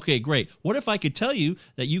 Okay, great. What if I could tell you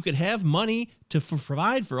that you could have money to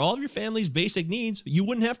provide for all of your family's basic needs? You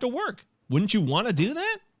wouldn't have to work. Wouldn't you want to do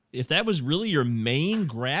that? If that was really your main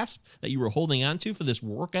grasp that you were holding on to for this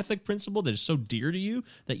work ethic principle that is so dear to you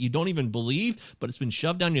that you don't even believe, but it's been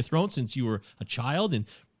shoved down your throat since you were a child in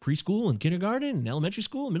preschool and kindergarten and elementary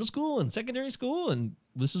school and middle school and secondary school, and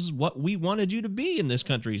this is what we wanted you to be in this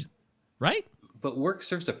country, right? But work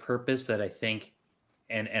serves a purpose that I think,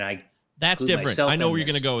 and I that's different. I know where you're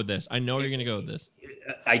going to go with this.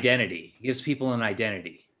 Identity. It gives people an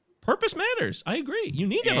identity. Purpose matters. I agree. You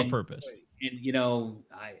need to have a purpose. And, you know,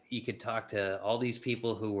 you could talk to all these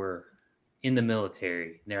people who were in the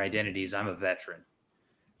military. Their identities, I'm a veteran.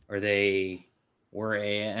 Or they were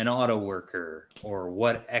an auto worker. Or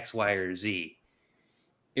what, X, Y, or Z.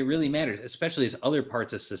 It really matters, especially as other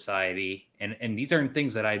parts of society. And these aren't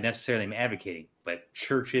things that I necessarily am advocating. But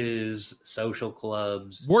churches, social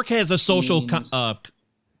clubs. Work has a social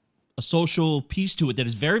piece to it that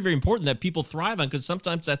is very, very important that people thrive on because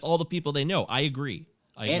sometimes that's all the people they know. I agree.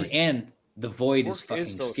 And the void is fucking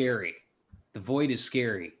scary. The void is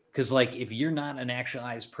scary because, like, if you're not an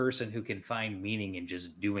actualized person who can find meaning in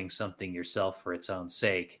just doing something yourself for its own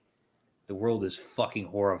sake, the world is fucking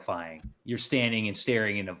horrifying. You're standing and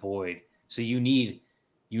staring in a void. So you need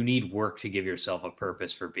work to give yourself a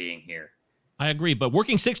purpose for being here. I agree, but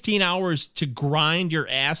working 16 hours to grind your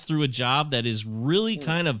ass through a job that is really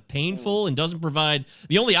kind of painful and doesn't provide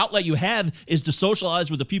the only outlet you have is to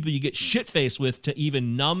socialize with the people you get shit-faced with to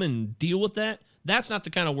even numb and deal with that. That's not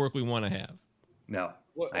the kind of work we want to have. No.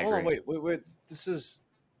 Hold on, wait. It's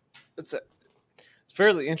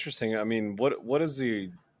fairly interesting. I mean, what was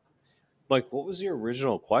the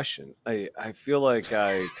original question? I feel like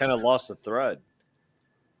I kind of lost the thread.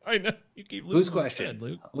 I know you keep losing. Whose question, head,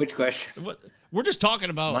 Luke? Which question? We're just talking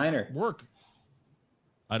about Minor. Work.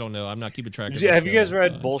 I don't know. I'm not keeping track. Have you guys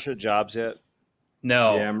read Bullshit Jobs yet?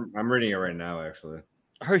 No. Yeah, I'm reading it right now. Actually,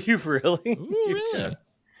 are you really? Ooh, really?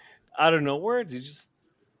 Out of nowhere, did you just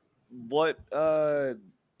what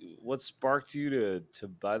sparked you to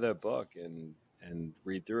buy that book and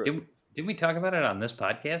read through it? Did we talk about it on this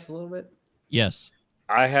podcast a little bit? Yes.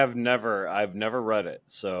 I've never read it,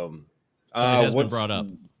 so it has been brought up.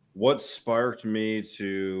 What sparked me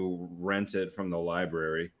to rent it from the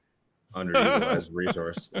library, underutilized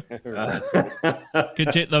resource? The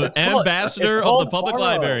ambassador of the public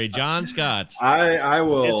library, John Scott. I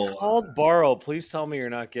will. It's called borrow. Please tell me you're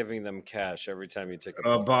not giving them cash every time you take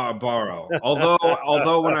a borrow.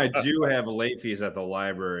 Although when I do have late fees at the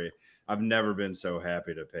library, I've never been so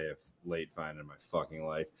happy to pay a late fine in my fucking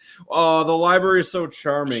life. Oh, the library is so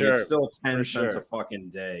charming. Sure, it's still 10 cents a fucking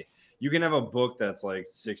day. You can have a book that's like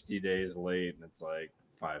 60 days late and it's like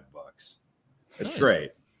 $5. It's nice. Great.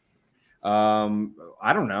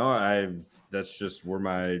 I don't know. That's just where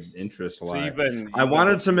my interests lie. I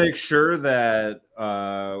wanted to make sure that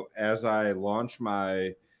as I launch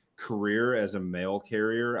my career as a mail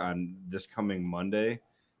carrier on this coming Monday,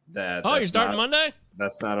 you're starting Monday?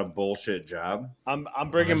 That's not a bullshit job. I'm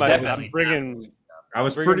bringing my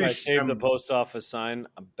save the post office sign.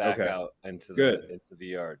 I'm back out into the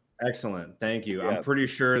yard. Excellent. Thank you. Yeah. I'm pretty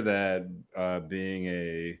sure that being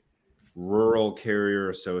a rural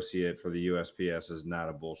carrier associate for the USPS is not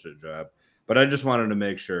a bullshit job, but I just wanted to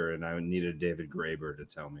make sure, and I needed David Graeber to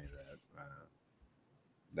tell me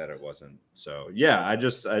that it wasn't. So yeah, I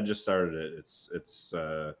just started it.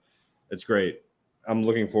 It's great. I'm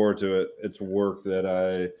looking forward to it. It's work that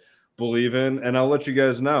I believe in, and I'll let you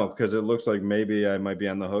guys know because it looks like maybe I might be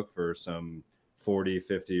on the hook for some 40,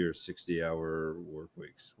 50, or 60 hour work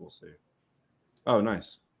weeks. We'll see. Oh,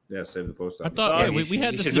 nice. Yeah, save the post I office. thought we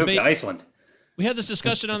had this should move debate. to Iceland. We had this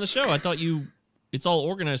discussion on the show. I thought it's all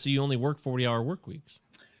organized so you only work 40-hour work weeks.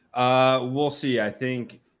 We'll see. I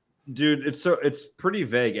think, dude, it's pretty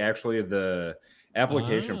vague. Actually, the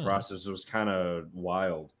application process was kind of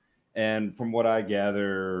wild. And from what I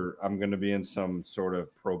gather, I'm going to be in some sort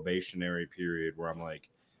of probationary period where I'm like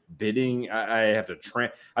bidding. I have to train.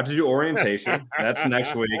 I have to do orientation. That's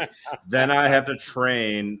next week. Then I have to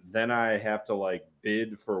train. Then I have to like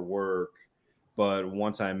bid for work. But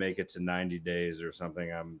once I make it to 90 days or something,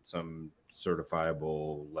 I'm some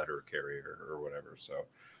certifiable letter carrier or whatever. So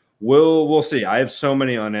we'll see. I have so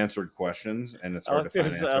many unanswered questions, and it's hard to find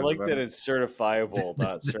answers. I like that it's certifiable,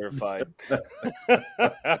 not certified. But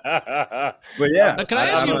yeah, can I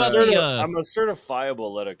ask you about I'm a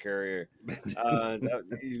certifiable letter carrier.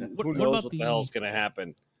 Who knows what the hell's going to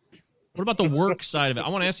happen? What about the work side of it? I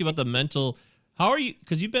want to ask you about the mental. How are you?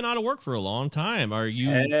 Because you've been out of work for a long time. Are you?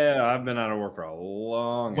 Yeah, I've been out of work for a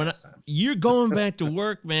long time. You're going back to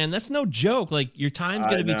work, man. That's no joke. Like your time's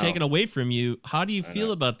going to be taken away from you. How do you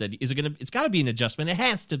feel about that? Is it going to? It's got to be an adjustment. It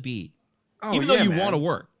has to be, even though you want to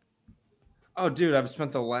work. Oh, dude, I've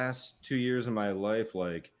spent the last 2 years of my life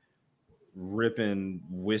like ripping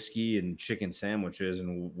whiskey and chicken sandwiches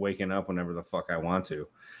and waking up whenever the fuck I want to.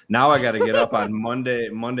 Now I got to get up on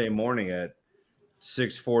Monday morning at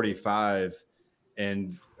 6:45.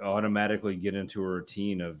 And automatically get into a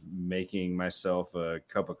routine of making myself a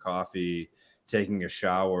cup of coffee, taking a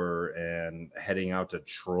shower, and heading out to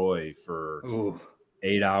Troy for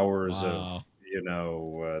 8 hours of,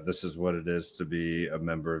 this is what it is to be a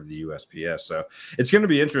member of the USPS. So it's going to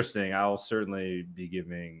be interesting. I'll certainly be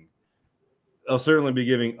giving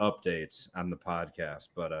updates on the podcast,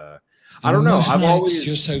 but I don't know.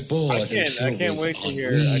 You're so bored. I can't wait to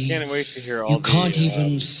hear. I can't wait to hear all. You can't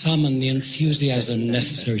even summon the enthusiasm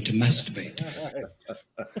necessary to masturbate.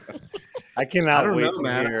 I cannot wait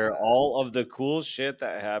to hear all of the cool shit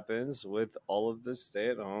that happens with all of this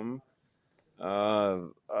stay-at-home.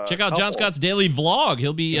 Check out John Scott's daily vlog.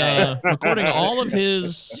 He'll be recording all of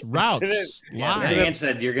his routes live. Dan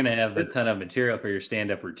said you're going to have a ton of material for your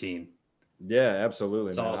stand-up routine. Yeah, absolutely.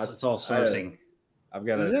 It's all sourcing. I've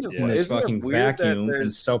got this fucking vacuum and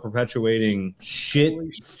self-perpetuating shit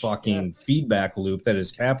fucking feedback loop that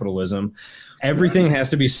is capitalism. Everything has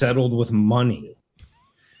to be settled with money.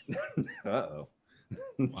 Uh-oh.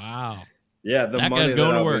 Wow. Yeah, the that money guy's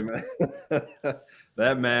going to work.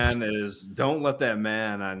 That man is. Don't let that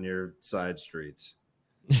man on your side streets.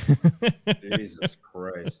 Jesus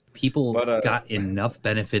Christ. People got enough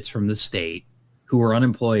benefits from the state who were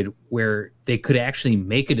unemployed where they could actually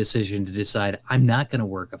make a decision to decide, I'm not going to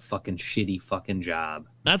work a fucking shitty fucking job.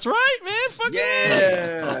 That's right, man. Fuck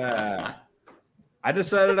yeah. I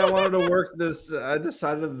decided I wanted to work this. I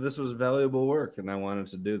decided that this was valuable work and I wanted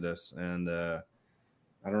to do this. And I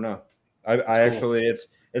don't know. I actually,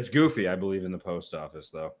 it's goofy. I believe in the post office,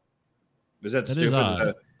 though. Is that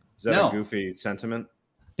stupid? Is that a goofy sentiment?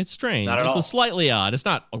 It's strange. It's slightly odd. It's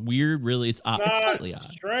not weird, really. It's odd. It's slightly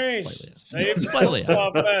odd. Strange. Slightly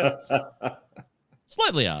odd.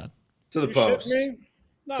 Slightly odd. To the post.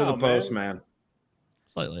 No, to the post, man.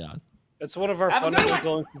 Slightly odd. It's one of our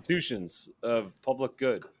fundamental institutions of public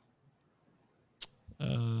good.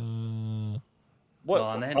 What?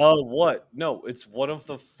 What? No, it's one of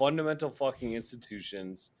the fundamental fucking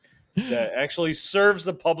institutions that actually serves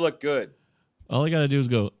the public good. All I gotta do is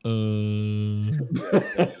go. You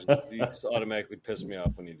just automatically piss me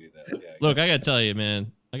off when you do that. Yeah, Look, I gotta tell you, man.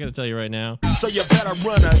 I gotta tell you right now. So you better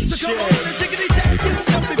run a check. Check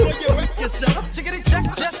yourself before you wreck yourself. Check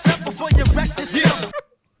yourself before you wreck yourself.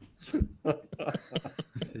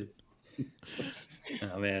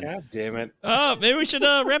 Oh man! God damn it! Oh, maybe we should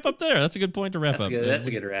wrap up there. That's a good point to wrap up. That's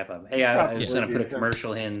a good wrap up. Hey, I was going to put a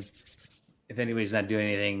commercial in. If anybody's not doing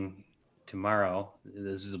anything tomorrow,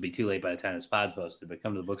 this will be too late by the time this pod's posted. But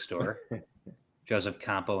come to the bookstore. Joseph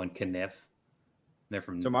Campo and Kniff. They're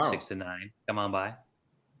from tomorrow 6 to 9. Come on by.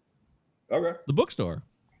 Okay. The bookstore.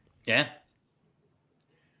 Yeah.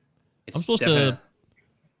 I'm supposed to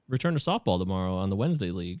return to softball tomorrow on the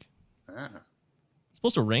Wednesday league. It's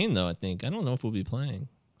supposed to rain, though, I think. I don't know if we'll be playing.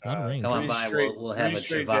 A lot of rain. Come on by. We'll have a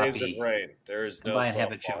Chavapi. There is no come by and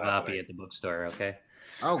have a Chavapi at the bookstore, okay?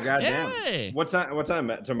 Oh, goddamn. Hey! What time,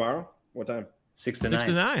 Matt? Tomorrow? What time? 6 to 9. 6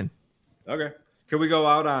 to 9. Okay. Can we go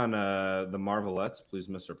out on the Marvelettes, please,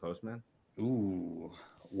 Mr. Postman? Ooh.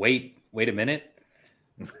 Wait a minute.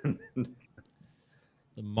 The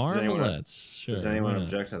Marvelettes. Sure. Does anyone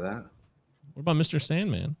object to that? What about Mr.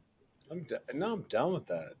 Sandman? I'm down with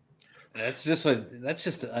that. That's just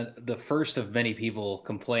the first of many people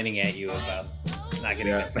complaining at you about Not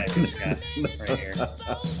getting that second Scott right here.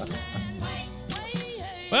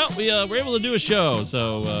 Well, we were able to do a show,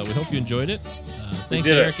 so we hope you enjoyed it. Thanks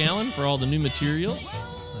to Eric Allen for all the new material.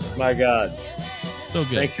 My God. So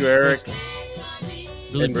good. Thank you, Eric.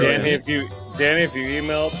 Really and Danny, if you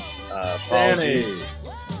emailed, apologies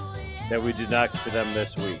that we did not get to them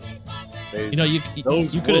this week. You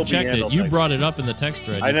could have checked it. You brought it up in the text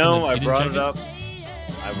thread. I know. I brought it up.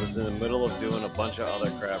 I was in the middle of doing a bunch of other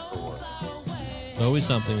crap for work. It's always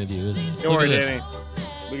something with you, isn't it? Don't worry, Danny.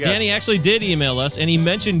 Danny actually did email us, and he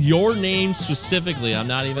mentioned your name specifically. I'm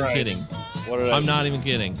not even kidding. I'm not even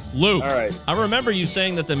kidding. Luke, all right. I remember you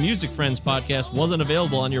saying that the Music Friends podcast wasn't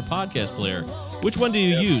available on your podcast player. Which one do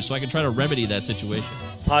you use so I can try to remedy that situation?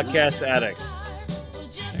 Podcast Addict.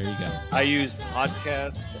 There you go. I use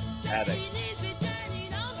Podcast Addict.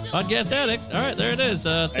 Podcast Addict. All right, there it is.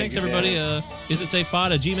 Thanks, everybody.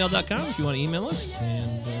 IsItSafePod@gmail.com if you want to email us.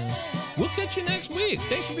 And we'll catch you next week.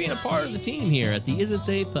 Thanks for being a part of the team here at the Is It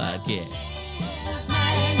Safe podcast.